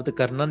ਕੰਮ ਖਰਾਬ ਤਾਂ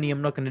ਕਰਨਾ ਨਹੀਂ.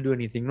 I'm not going to do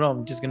anything wrong.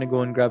 I'm just going to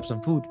go and grab some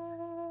food.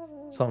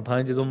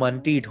 Sometimes ਜਦੋਂ ਮਨ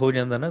ਢੀਠ ਹੋ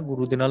ਜਾਂਦਾ ਨਾ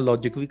ਗੁਰੂ ਦੇ ਨਾਲ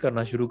ਲੌਜਿਕ ਵੀ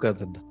ਕਰਨਾ ਸ਼ੁਰੂ ਕਰ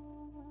ਦਿੰਦਾ.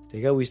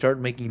 ਠੀਕ ਹੈ, we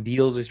start making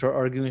deals, we start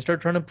arguing, we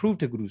start trying to prove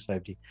to Guru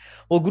Sahib Ji,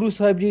 well Guru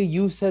Sahib Ji,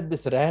 you said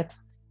this rat,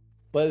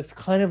 but it's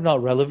kind of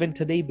not relevant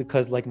today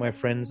because like my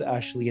friends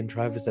Ashley and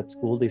Travis at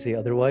school, they say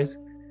otherwise.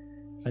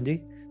 ਹਾਂਜੀ,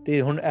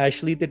 ਤੇ ਹੁਣ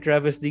ਐਸ਼ਲੀ ਤੇ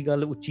Travis ਦੀ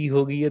ਗੱਲ ਉੱਚੀ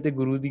ਹੋ ਗਈ ਹੈ ਤੇ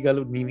ਗੁਰੂ ਦੀ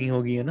ਗੱਲ ਨੀਵੀਂ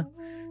ਹੋ ਗਈ ਹੈ ਨਾ.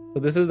 So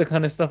this is the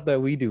kind of stuff that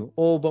we do.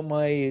 Oh, but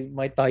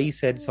my tai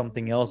said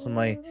something else and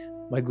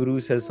my guru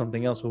says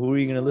something else. So who are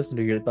you going to listen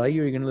to, your tai, or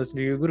are you going to listen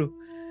to your guru?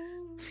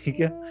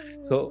 Yeah.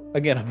 So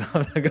again,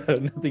 I've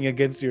got nothing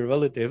against your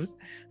relatives,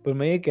 but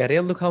may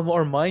look how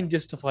our mind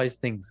justifies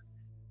things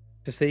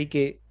to say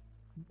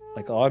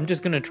like, oh, I'm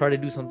just going to try to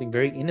do something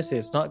very innocent,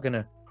 it's not going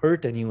to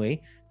hurt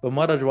anyway. But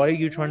Maharaj, why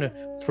are you trying to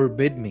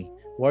forbid me?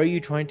 Why are you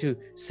trying to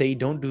say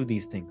don't do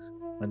these things?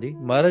 ਹਾਂਜੀ,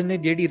 ਮਹਾਰਾਜ ਨੇ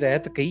ਜਿਹੜੀ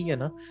ਰਹਿਤ ਕਹੀ ਹੈ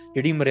ਨਾ,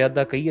 ਜਿਹੜੀ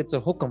ਮਰਿਆਦਾ ਕਹੀ ਹੈ, it's a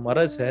hukum.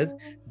 Maharaj says,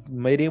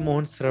 ਮੇਰੇ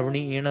ਮੋਹਨ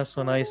ਸ਼ਰਵਣੀ ਇਹ ਨਾ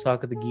ਸੁਨਾਏ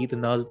ਸਾਖਤ ਗੀਤ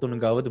ਨਾਜ਼ ਤੁਨ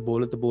ਗਾਵਤ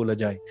ਬੋਲਤ ਬੋਲ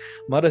ਜਾਏ.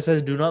 Maharaj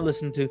says, do not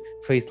listen to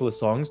faithless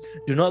songs,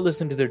 do not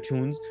listen to their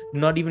tunes, do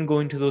not even go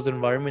into those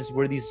environments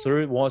where these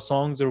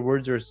songs or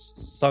words are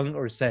sung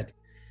or said.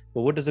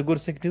 But what does a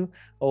Gursikh do?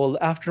 Oh, well,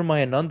 after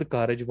my Anand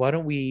Karaj, why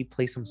don't we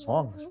play some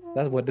songs?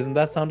 Doesn't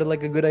that sound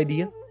like a good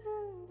idea?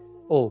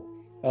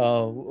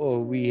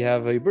 We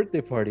have a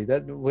birthday party.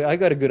 I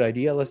got a good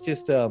idea. Let's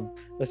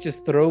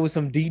just throw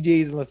some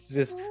DJs and let's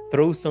just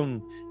throw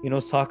some,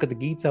 Sakat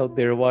Geets out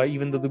there. Why,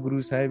 even though the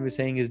Guru Sahib is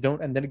saying is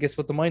don't, and then guess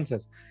what the mind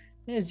says?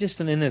 It's just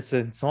an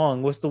innocent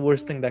song. What's the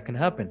worst thing that can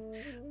happen?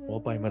 Well,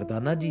 Bhai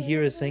Mardana ji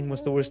here is saying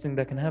what's the worst thing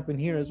that can happen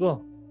here as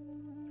well.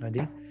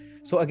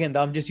 So again,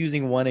 I'm just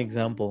using one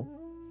example.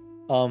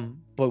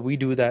 But we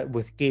do that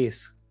with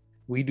case.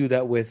 We do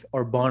that with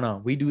our bana.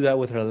 We do that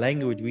with our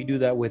language. We do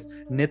that with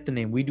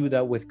nitnem. We do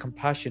that with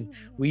compassion.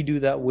 We do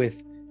that with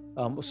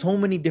so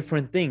many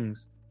different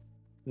things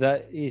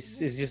that is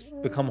just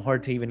become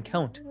hard to even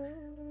count.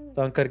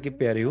 ਤਾਂ ਕਰਕੇ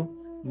ਪਿਆਰਿਓ,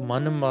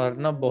 ਮਨ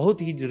ਮਾਰਨਾ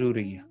ਬਹੁਤ ਹੀ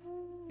ਜ਼ਰੂਰੀ ਹੈ.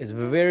 It's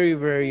very,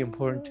 very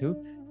important to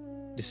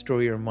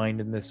destroy your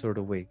mind in this sort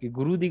of way. ਕਿ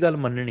ਗੁਰੂ ਦੀ ਗੱਲ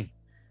ਮੰਨਣੀ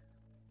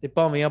ਤੇ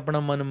ਭਾਵੇਂ ਆਪਣਾ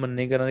ਮਨ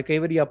ਮੰਨੇ ਕਰਾਂ. ਕਈ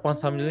ਵਾਰੀ ਆਪਾਂ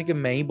ਸਮਝਦੇ ਕਿ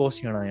ਮੈਂ ਹੀ ਬਹੁਤ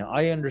ਸਿਆਣਾ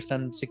ਆ. I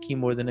understand Sikhi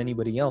more than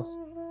anybody else.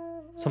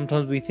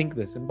 Sometimes we think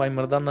this, and Bhai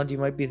Mardana ji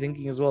might be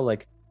thinking as well,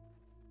 like,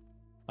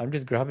 I'm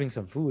just grabbing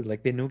some food,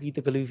 like they nuki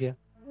takalif hai,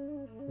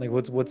 like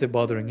what's it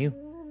bothering you?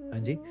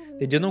 Hanji,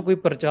 te ਜਦੋਂ ਕੋਈ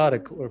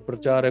ਪ੍ਰਚਾਰਕ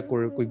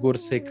or ਕੋਈ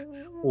ਗੁਰਸਿੱਖ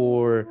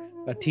or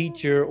a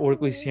teacher or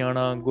ਕੋਈ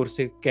ਸਿਆਣਾ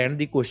ਗੁਰਸਿੱਖ ਕਹਿਣ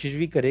ਦੀ ਕੋਸ਼ਿਸ਼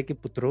ਵੀ ਕਰੇ ਕਿ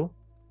ਪੁੱਤਰੋ,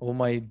 oh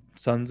my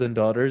sons and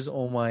daughters,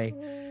 oh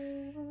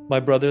my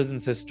brothers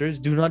and sisters,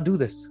 do not do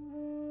this.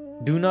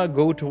 Do not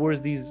go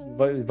towards these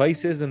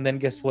vices. And then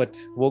guess what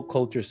woke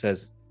culture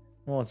says?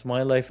 Oh, it's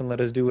my life and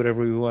let us do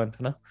whatever we want,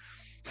 na?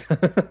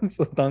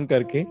 So ਤਾਂ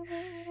ਕਰਕੇ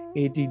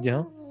ਇਹ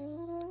ਚੀਜ਼ਾਂ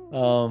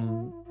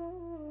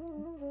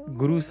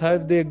ਗੁਰੂ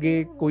ਸਾਹਿਬ ਦੇ ਅੱਗੇ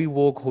ਕੋਈ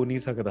woke ਹੋ ਨਹੀਂ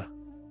ਸਕਦਾ.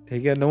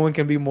 ਠੀਕ ਹੈ, no one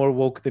can be more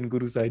woke than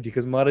Guru Sahib Ji,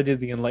 because Maharaj is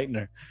the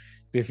enlightener.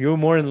 If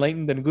you're more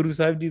enlightened than Guru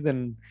Sahib Ji,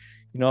 then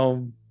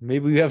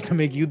maybe we have to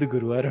make you the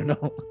guru. I don't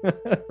know.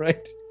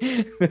 Right?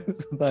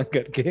 So ਤਾਂ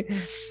ਕਰਕੇ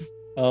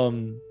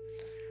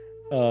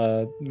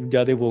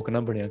ਜਿਆਦਾ woke ਨਾ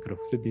ਬਣਿਆ ਕਰੋ,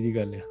 ਸਿੱਧੀ ਜੀ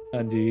ਗੱਲ ਆ.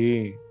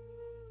 ਹਾਂਜੀ,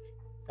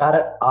 ਕਰ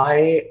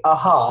ਆਏ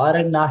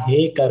ਆਹਾਰ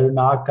ਨਾਹੇ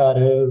ਕਰੁਣਾ ਕਰ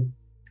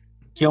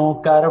ਕਿਉਂ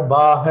ਕਰ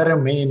ਬਾਹਰ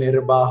ਮੇ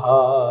ਨਿਰਬਾਹਾ.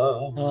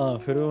 ਹਾਂ,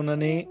 ਫਿਰ ਉਹਨਾਂ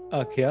ਨੇ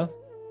ਆਖਿਆ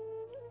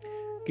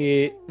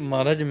ਕਿ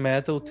ਮਹਾਰਾਜ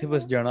ਮੈਂ ਤਾਂ ਉੱਥੇ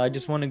ਬਸ ਜਾਣਾ, I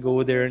just want to go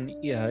there and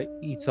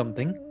eat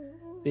something,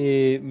 ਤੇ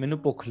ਮੈਨੂੰ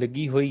ਭੁੱਖ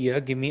ਲੱਗੀ ਹੋਈ ਆ,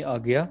 give me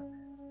ਆਗਿਆ,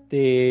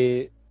 ਤੇ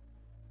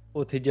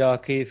ਉੱਥੇ ਜਾ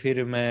ਕੇ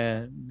ਫਿਰ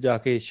ਮੈਂ ਜਾ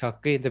ਕੇ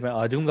ਛੱਕ ਕੇ ਤੇ ਮੈਂ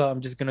ਆ ਜਾਊਂਗਾ.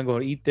 I'm just gonna go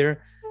eat there.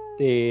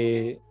 ਤੇ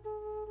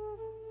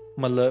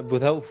ਮਤਲਬ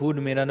without food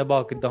ਮੇਰਾ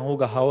ਨਿਭਾ ਕਿੱਦਾਂ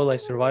ਹੋਊਗਾ? How will I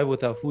survive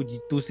without food?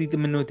 ਤੁਸੀਂ ਤੇ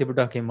ਮੈਨੂੰ ਇੱਥੇ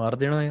ਬਿਠਾ ਕੇ ਮਾਰ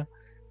ਦੇਣਾ ਆ.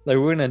 Like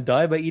we're gonna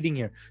die by eating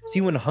here.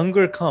 See, when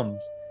hunger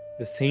comes,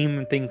 the same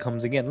thing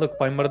comes again. Look,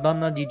 Bhai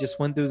Mardana ji just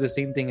went through the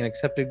same thing and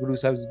accepted Guru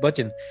Sahib's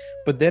bachan.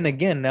 But then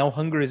again, now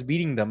hunger is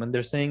beating them and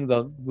they're saying the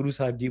Guru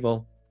Sahib ji,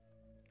 well,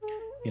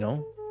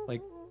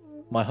 like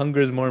my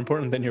hunger is more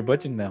important than your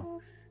bachan now.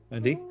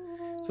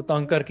 So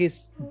ਤਾਂ ਕਰਕੇ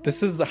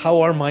this is how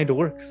our mind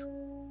works.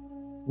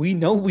 We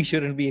know we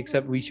shouldn't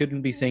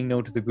be saying no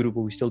to the Guru,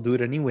 but we still do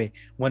it anyway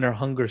when our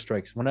hunger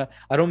strikes. When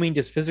I don't mean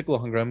just physical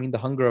hunger, I mean the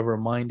hunger of our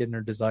mind and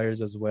our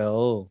desires as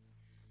well.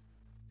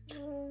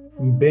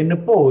 बिन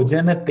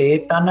भोजन ते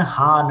तन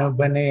हान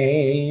बने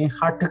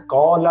हठ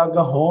कौ लग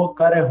हो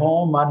कर हो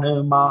मन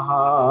माहा.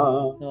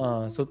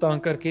 So ਤਾਂ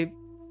ਕਰਕੇ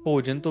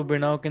ਭੋਜਨ ਤੋਂ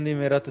ਬਿਨਾਂ ਕਹਿੰਦੇ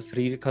ਮੇਰਾ ਤਾਂ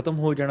ਸਰੀਰ ਖਤਮ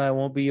ਹੋ ਜਾਣਾ. I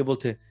won't be able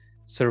to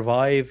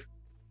survive.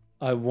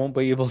 I won't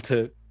be able to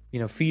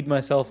feed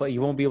myself,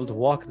 you won't be able to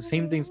walk. The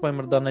same things Bhai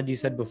Mardana ji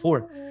said before.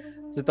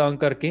 So ਤਾਂ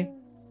ਕਰਕੇ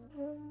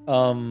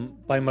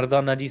Bhai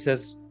Mardana ji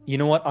says, you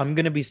know what, I'm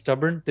going to be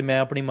stubborn ਤੇ ਮੈਂ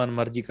ਆਪਣੀ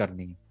ਮਨਮਰਜ਼ੀ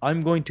ਕਰਨੀ ਹੈ.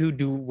 I'm going to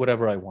do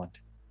whatever I want.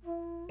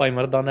 Bhai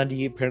Mardana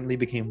ji apparently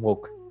became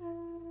woke.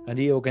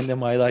 ਹਾਂਜੀ ਉਹ ਕਹਿੰਦੇ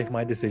my life,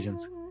 my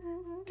decisions.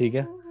 ਠੀਕ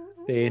ਹੈ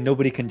ਤੇ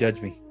nobody can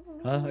judge me.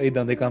 ਹਾਂ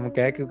ਇਦਾਂ ਦੇ ਕੰਮ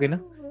ਕਹਿ ਕਿਉਂਕਿ ਨਾ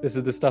this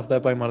is the stuff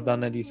that Bhai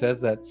Mardana ji says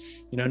that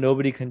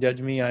nobody can judge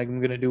me, I'm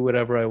going to do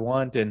whatever I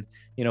want, and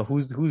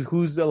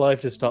who's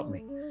alive to stop me.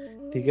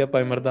 ਠੀਕ ਹੈ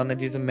Bhai Mardana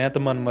ji said ਮੈਂ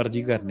ਤਾਂ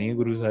ਮਨਮਰਜ਼ੀ ਕਰਨੀ ਹੈ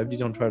Guru Sahib ji,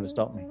 don't try to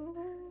stop me.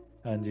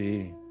 ਹਾਂਜੀ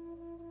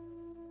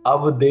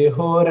अब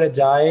देहो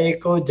रजाए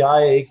को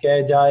जाए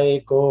कह जाए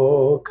को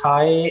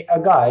खाए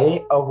अगाए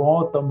अवों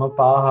तुम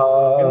पाहा।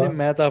 ਕਹਿੰਦੇ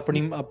ਮੈਂ ਤਾਂ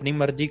ਆਪਣੀ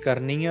ਮਰਜ਼ੀ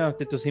ਕਰਨੀ ਆ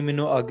ਤੇ ਤੁਸੀਂ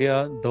ਮੈਨੂੰ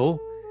ਆਗਿਆ ਦਿਓ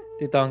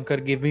ਤੇ ਤਾਂ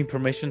ਕਰ give me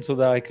permission so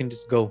that I can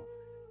just go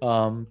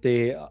ਤੇ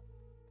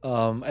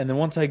and then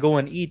once I go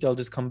and eat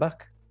I'll just come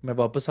back. ਮੈਂ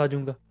ਵਾਪਸ ਆ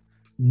ਜਾਊਂਗਾ.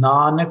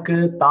 नानक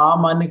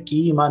तामन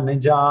की मन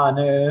जान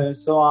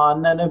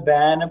सुआनन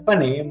बैन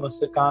भने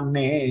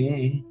मुस्काने।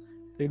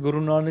 ਤੇ ਗੁਰੂ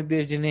ਨਾਨਕ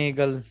ਦੇਵ ਜੀ ਨੇ ਇਹ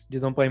ਗੱਲ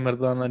ਜਦੋਂ ਭਾਈ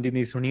ਮਰਦਾਨਾ ਜੀ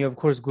ਨੇ ਸੁਣੀ, of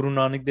course Guru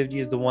Nanak Dev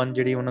ji is the one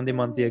ਜਿਹੜੀ ਉਹਨਾਂ ਦੇ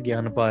ਮਨ ਤੇ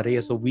ਗਿਆਨ ਪਾ ਰਹੇ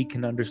ਆ, so we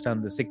can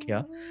understand the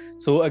ਸਿੱਖਿਆ.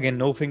 So again,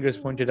 no fingers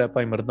pointed at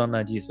Bhai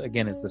Mardana ji.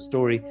 Again, it's the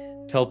story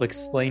to help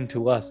explain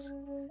to us.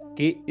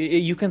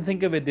 You can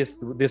think of it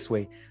this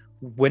way.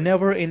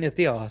 Whenever in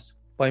ਇਤਿਹਾਸ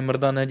ਭਾਈ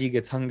Mardana ji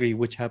gets hungry,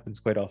 which happens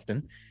quite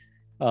often,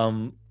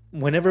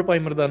 whenever Bhai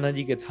Mardana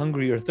ji gets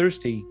hungry or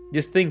thirsty,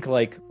 just think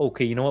like,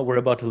 okay, you know what, we're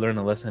about to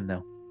learn a lesson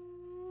now.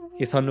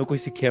 ਕਿ ਸਾਨੂੰ ਕੋਈ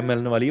ਸਿੱਖਿਆ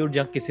ਮਿਲਣ ਵਾਲੀ ਔਰ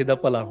ਜਾਂ ਕਿਸੇ ਦਾ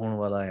ਭਲਾ ਹੋਣ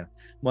ਵਾਲਾ ਆ.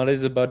 Maharaj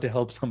is about to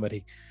help somebody.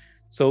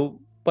 So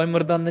Bhai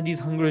Mardana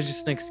ji's hunger is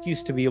just an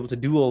excuse to be able to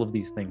do all of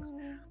these things.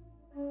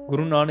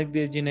 Guru Nanak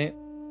Dev ji ne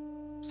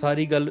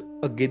ਸਾਰੀ ਗੱਲ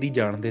ਅੱਗੇ ਦੀ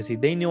ਜਾਣਦੇ ਸੀ.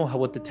 They know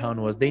what the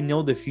town was. They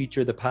know the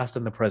future, the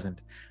past and the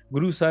present.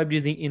 Guru Sahib ji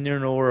is the inner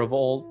knower of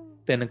all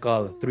ਤਿੰਨ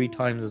ਕਾਲ, 3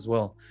 times as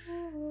well.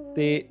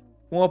 ਤੇ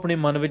ਉਹ ਆਪਣੇ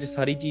ਮਨ ਵਿੱਚ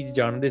ਸਾਰੀ ਚੀਜ਼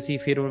ਜਾਣਦੇ ਸੀ.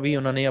 ਫਿਰ ਵੀ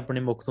ਉਹਨਾਂ ਨੇ ਆਪਣੇ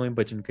ਮੁਖ ਤੋਂ ਹੀ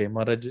ਬਚਨ ਕਹੇ.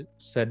 Maharaj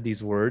said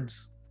these words.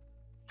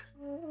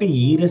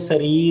 ਧੀਰ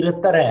ਸਰੀਰ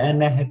ਧਰੈ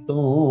ਨਹਿ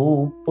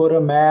ਤੂੰ ਪੁਰ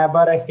ਮੈਂ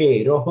ਬਰ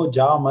ਹੇਰੋ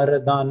ਜਾ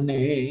ਮਰਦਾਨੇ।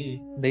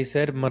 They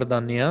said,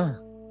 Mardanya,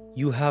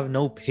 you have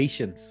no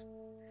patience.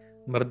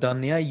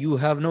 Mardanya, you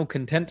have no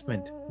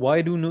contentment.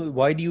 Why do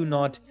you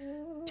not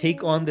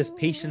take on this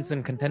patience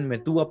and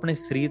contentment? ਤੂੰ ਆਪਣੇ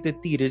ਸਰੀਰ ਤੇ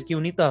ਧੀਰਜ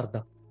ਕਿਉਂ ਨਹੀਂ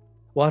ਧਾਰਦਾ?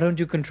 Why don't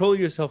you control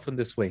yourself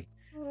in this way?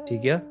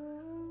 ਠੀਕ ਹੈ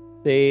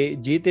ਤੇ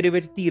ਜੇ ਤੇਰੇ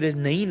ਵਿੱਚ ਧੀਰਜ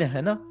ਨਹੀਂ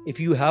ਹੈ ਨਾ, if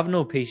you have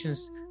no patience,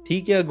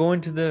 ਠੀਕ ਹੈ, go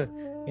into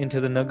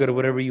the nagar,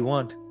 whatever you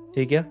want.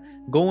 ਠੀਕ ਹੈ,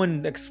 go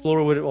and explore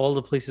all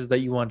the places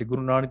that you want.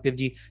 Guru Nanak Dev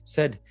Ji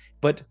said,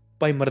 but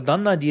Bhai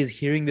Mardana Ji is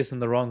hearing this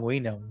in the wrong way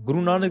now.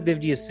 Guru Nanak Dev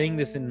Ji is saying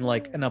this in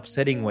like an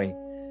upsetting way,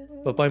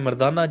 but Bhai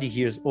Mardana Ji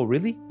hears, oh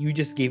really, you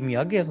just gave me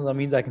agya, so that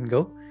means I can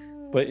go.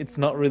 But it's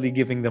not really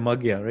giving them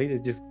agya, right?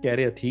 It's just ਕਹਿ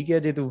ਰਿਹਾ ਠੀਕ ਹੈ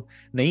ਜੇ ਤੂੰ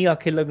ਨਹੀਂ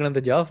ਆਖੇ ਲੱਗਣਾ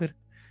ਤਾਂ ਜਾ ਫਿਰ.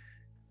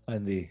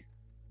 ਹਾਂਜੀ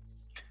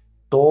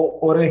तो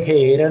उर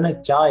हेरन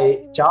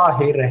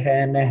चाहे रह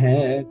नह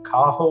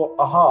खाहो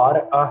आहार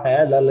आहे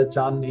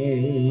ललचाने।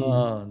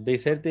 they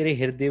said ਤੇਰੇ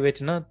ਹਿਰਦੇ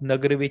ਵਿੱਚ ਨਾ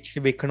ਨਗਰ ਵਿੱਚ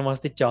ਵੇਖਣ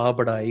ਵਾਸਤੇ ਚਾਹ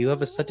ਬੜਾ ਹੈ. You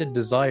have such a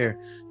desire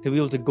to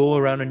be able to go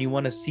around and you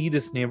want to see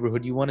this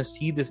neighborhood, you want to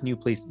see this new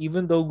place,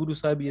 even though Guru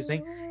Sahib is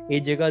saying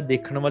ਇਹ ਜਗ੍ਹਾ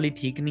ਦੇਖਣ ਵਾਲੀ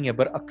ਠੀਕ ਨਹੀਂ ਹੈ,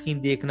 ਪਰ ਅੱਖੀਂ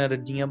ਦੇਖਣਾ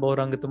ਰੱਜੀਆਂ ਬਹੁ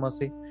ਰੰਗ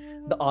ਤਮਾਸੇ.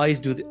 The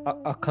eyes do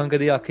ਅੱਖਾਂ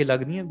ਕਦੇ ਆਖੇ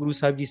ਲੱਗਦੀਆਂ. Guru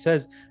Sahib Ji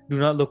says, do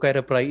not look at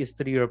a prai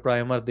istri or a prai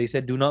mard. They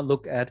said, do not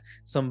look at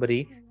somebody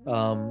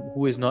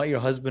who is not your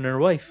husband or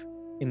wife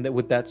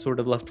with that sort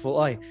of lustful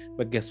eye.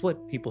 But guess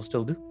what, people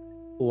still do.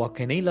 ਉਹ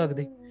ਆਖੇ ਨਹੀਂ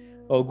ਲੱਗਦੇ.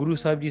 Oh, Guru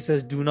Sahib Ji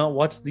says, do not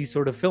watch these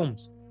sort of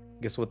films.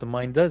 Guess what the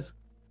mind does?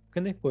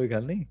 ਕਹਿੰਦੇ ਕੋਈ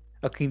ਗੱਲ ਨਹੀਂ,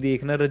 ਅੱਖੀਂ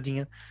ਦੇਖਣਾ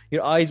ਰੱਜੀਆਂ.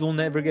 Your eyes will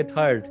never get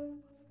tired.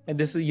 And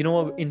this is,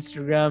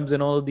 Instagrams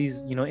and all of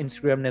these,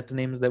 Instagram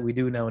names that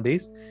we do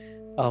nowadays.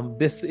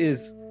 This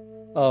is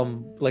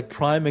like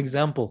prime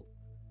example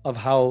of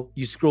how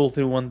you scroll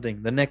through one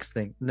thing, the next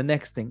thing, and the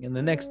next thing, and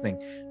the next thing.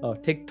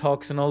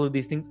 TikToks and all of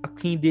these things.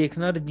 ਅੱਖੀਂ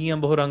ਦੇਖਣਾ ਰੱਜੀਆਂ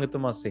ਬਹੁ ਰੰਗ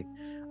ਤਮਾਸੇ.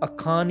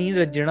 ਅੱਖਾਂ ਨਹੀਂ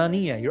ਰੱਜਣਾ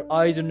ਨਹੀਂ ਹੈ. Your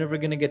eyes are never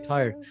going to get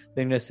tired.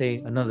 They're going to say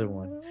another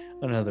one,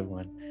 another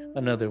one,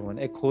 another one.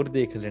 ਇੱਕ ਹੋਰ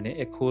ਦੇਖ ਲੈਣੇ,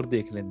 ਇੱਕ ਹੋਰ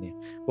ਦੇਖ ਲੈਣੇ.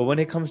 But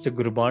when it comes to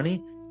Gurbani,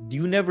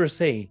 do you never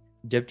say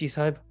Japji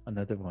Sahib,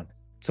 another one,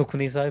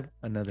 Sukhmani Sahib,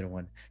 another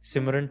one,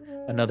 Simran,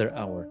 another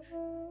hour,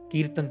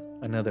 Kirtan,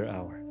 another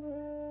hour.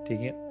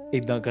 ਠੀਕ ਹੈ,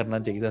 ਇਦਾਂ ਕਰਨਾ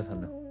ਚਾਹੀਦਾ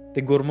ਸਾਨੂੰ.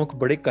 ਤੇ ਗੁਰਮੁਖ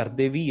ਬੜੇ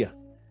ਕਰਦੇ ਵੀ ਆ.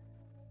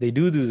 They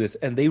do this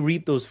and they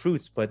reap those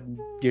fruits, but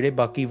ਜਿਹੜੇ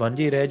ਬਾਕੀ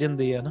ਵਾਂਝੇ ਰਹਿ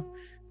ਜਾਂਦੇ ਆ ਨਾ,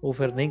 ਉਹ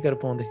ਫਿਰ ਨਹੀਂ ਕਰ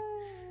ਪਾਉਂਦੇ.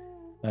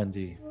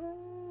 ਹਾਂਜੀ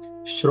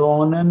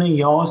श्रोनन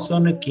यो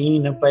सुन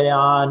कीन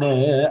पयान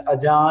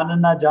अजान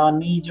न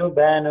जानी जो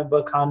बैन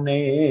बखाने।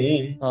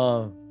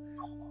 ਹਾਂ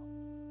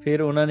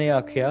ਫਿਰ ਉਹਨਾਂ ਨੇ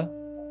ਆਖਿਆ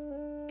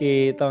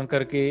ਕਿ ਤਾਂ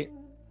ਕਰਕੇ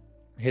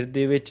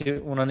ਹਿਰਦੇ ਵਿੱਚ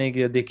ਉਹਨਾਂ ਨੇ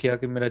ਦੇਖਿਆ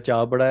ਕਿ ਮੇਰਾ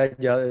ਚਾਅ ਬੜਾ ਹੈ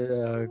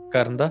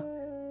ਕਰਨ ਦਾ,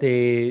 ਤੇ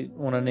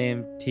ਉਹਨਾਂ ਨੇ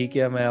ਠੀਕ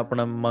ਹੈ ਮੈਂ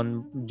ਆਪਣਾ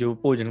ਮਨ ਜੋ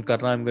ਭੋਜਨ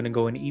ਕਰਨਾ, I'm going to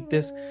go and eat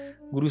this.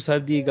 Guru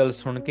Sahib ਦੀ ਇਹ ਗੱਲ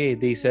ਸੁਣ ਕੇ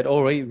they said,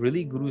 all right,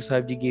 really? Guru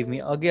Sahib Ji gave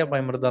me agya.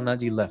 Bhai Mardana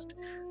Ji left.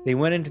 They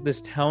went into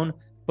this town,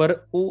 ਪਰ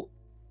ਉਹ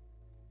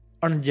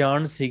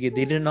ਅਣਜਾਣ ਸੀਗੇ.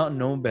 They did not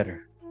know better.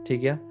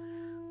 ਠੀਕ ਹੈ,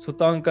 ਸੋ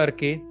ਤਾਂ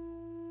ਕਰਕੇ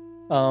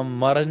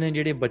ਮਹਾਰਾਜ ਨੇ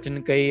ਜਿਹੜੇ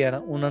ਬਚਨ ਕਹੇ ਆ ਨਾ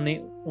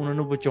ਉਹਨਾਂ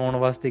ਨੂੰ ਬਚਾਉਣ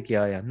ਵਾਸਤੇ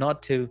ਕਿਹਾ ਆ,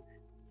 not to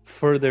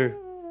further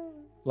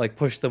like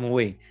push them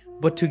away,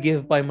 but to give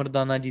Bhai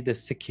Mardana ji the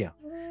sikhya,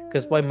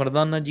 because Bhai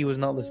Mardana ji was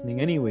not listening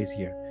anyways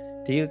here.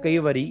 ਠੀਕ ਹੈ, ਕਈ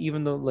ਵਾਰੀ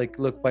even though like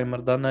look Bhai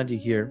Mardana ji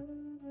here,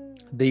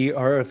 they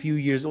are a few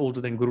years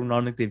older than Guru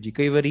Nanak Dev Ji,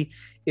 ਕਈ ਵਾਰੀ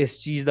ਇਸ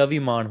ਚੀਜ਼ ਦਾ ਵੀ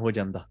ਮਾਣ ਹੋ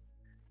ਜਾਂਦਾ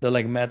that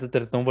like ਮੈਂ ਤਾਂ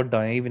ਤੇਰੇ ਤੋਂ ਵੱਡਾ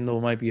ਹਾਂ even though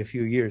it might be a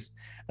few years.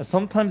 And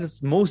sometimes it's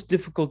most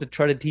difficult to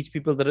try to teach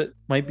people that it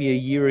might be a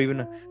year or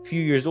even a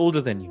few years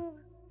older than you.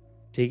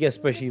 ਠੀਕ ਹੈ,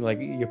 especially like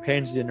your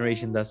parents'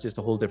 generation, that's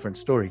just a whole different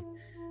story.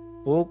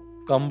 ਉਹ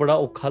ਕੰਮ ਬੜਾ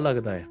ਔਖਾ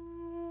ਲੱਗਦਾ ਆ।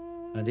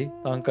 ਹਾਂਜੀ,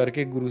 ਤਾਂ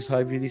ਕਰਕੇ ਗੁਰੂ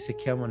ਸਾਹਿਬ ਜੀ ਦੀ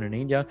ਸਿੱਖਿਆ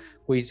ਮੰਨਣੀ, ਜਾਂ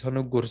ਕੋਈ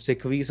ਸਾਨੂੰ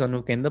ਗੁਰਸਿੱਖ ਵੀ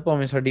ਸਾਨੂੰ ਕਹਿੰਦਾ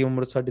ਭਾਵੇਂ ਸਾਡੀ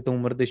ਉਮਰ ਸਾਡੇ ਤੋਂ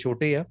ਉਮਰ ਦੇ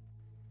ਛੋਟੇ ਆ,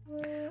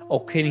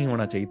 ਔਖੇ ਨਹੀਂ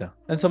ਹੋਣਾ ਚਾਹੀਦਾ।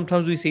 And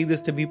sometimes we say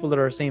this to people that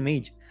are same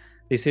age.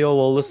 They say, oh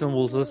well,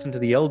 we'll listen to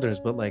the elders,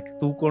 but like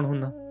ਤੂੰ ਕੌਣ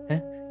ਹੁੰਦਾ ਹੈ?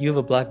 You have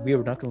a black beard,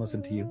 we're not going to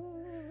listen to you.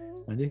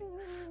 ਹਾਂਜੀ,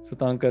 ਸੋ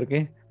ਤਾਂ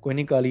ਕਰਕੇ ਕੋਈ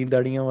ਨਹੀਂ, ਕਾਲੀ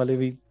ਦਾੜੀਆਂ ਵਾਲੇ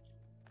ਵੀ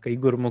ਕਈ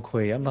ਗੁਰਮੁਖ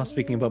ਹੋਏ ਆ। I'm not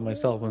speaking about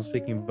myself, I'm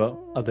speaking about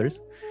others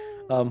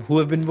who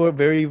have been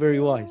very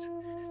very wise.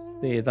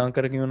 ਤੇ ਤਾਂ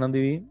ਕਰਕੇ ਉਹਨਾਂ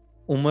ਦੀ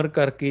ਉਮਰ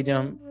ਕਰਕੇ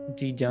ਜਾਂ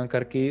ਚੀਜ਼ਾਂ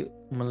ਕਰਕੇ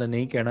ਮਤਲਬ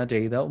ਨਹੀਂ ਕਹਿਣਾ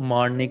ਚਾਹੀਦਾ,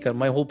 ਮਾਣ ਨਹੀਂ ਕਰ।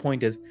 ਮਾਈ ਹੋਲ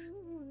ਪੁਆਇੰਟ ਇਜ਼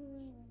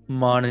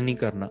ਮਾਣ ਨਹੀਂ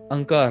ਕਰਨਾ,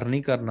 ਅਹੰਕਾਰ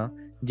ਨਹੀਂ ਕਰਨਾ,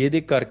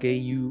 ਜਿਹਦੇ ਕਰਕੇ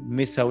you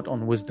miss out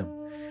on wisdom.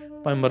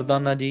 Bhai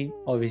Mardana ji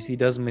obviously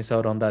does miss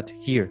out on that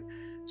here.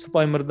 So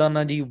Bhai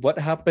Mardana ji, what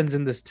happens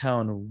in this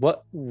town?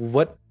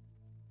 What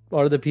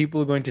are the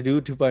people going to do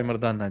to Bhai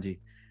Mardana ji?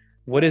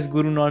 What is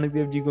Guru Nanak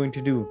Dev Ji going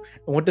to do?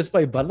 And what does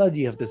Bhai Bala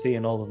ji have to say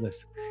in all of this?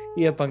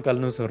 ਇਹ ਆਪਾਂ ਕੱਲ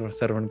ਨੂੰ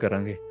ਸਰਵਣ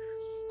ਕਰਾਂਗੇ।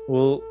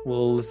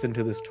 We'll listen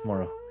to this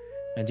tomorrow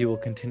and you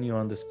will continue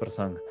on this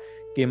prasang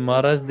ਕਿ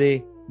ਮਹਾਰਾਜ ਦੇ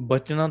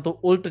ਬਚਨਾਂ ਤੋਂ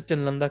ਉਲਟ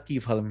ਚੱਲਣ ਦਾ ਕੀ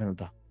ਫਲ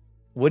ਮਿਲਦਾ।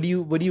 What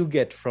do you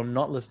get from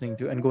not listening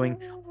to and going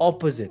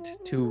opposite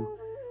to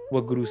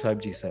what Guru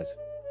Sahib Ji says?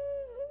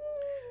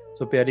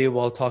 So ਪਿਆਰੇ,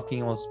 while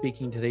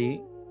speaking today,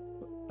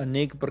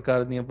 ਅਨੇਕ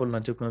ਪ੍ਰਕਾਰ ਦੀਆਂ ਭੁੱਲਾਂ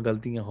ਚੁੱਕਾਂ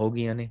ਗਲਤੀਆਂ ਹੋ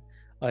ਗਈਆਂ ਨੇ।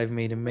 I've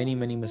made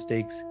many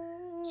mistakes,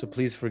 so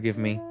please forgive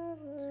me.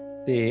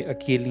 ਤੇ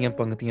ਅਖੀਰਲੀਆਂ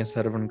ਪੰਕਤੀਆਂ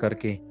ਸਰਵਣ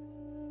ਕਰਕੇ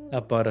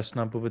ਆਪਾਂ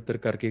ਰਸਨਾ ਪਵਿੱਤਰ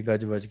ਕਰਕੇ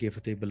ਗੱਜ ਵੱਜ ਕੇ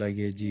ਫਤਿਹ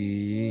ਬੁਲਾਈਏ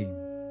ਜੀ।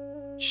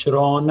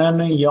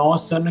 ਸ਼੍ਰੋਨਨ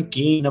ਯੌਸਨ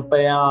ਕੀਨ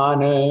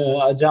ਪਿਆਨ,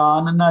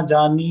 ਅਜਾਨ ਨਾ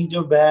ਜਾਨੀ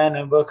ਜੋ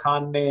ਬੈਨ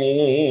ਬਖਾਨੇ।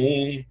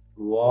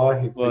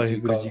 ਵਾਹਿਗੁਰੂ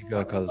ਜੀ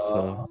ਕਾ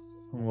ਖਾਲਸਾ,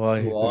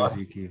 ਵਾਹਿਗੁਰੂ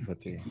ਜੀ ਕੀ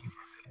ਫਤਿਹ।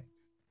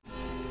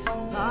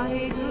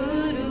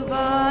 ਵਾਹਿਗੁਰੂ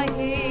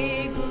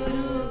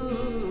ਵਾਹਿਗੁਰੂ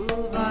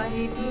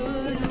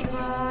ਵਾਹਿਗੁਰੂ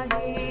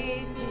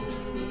ਵਾਹਿਗੁਰੂ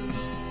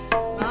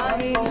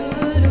ਵਾਹਿਗੁਰੂ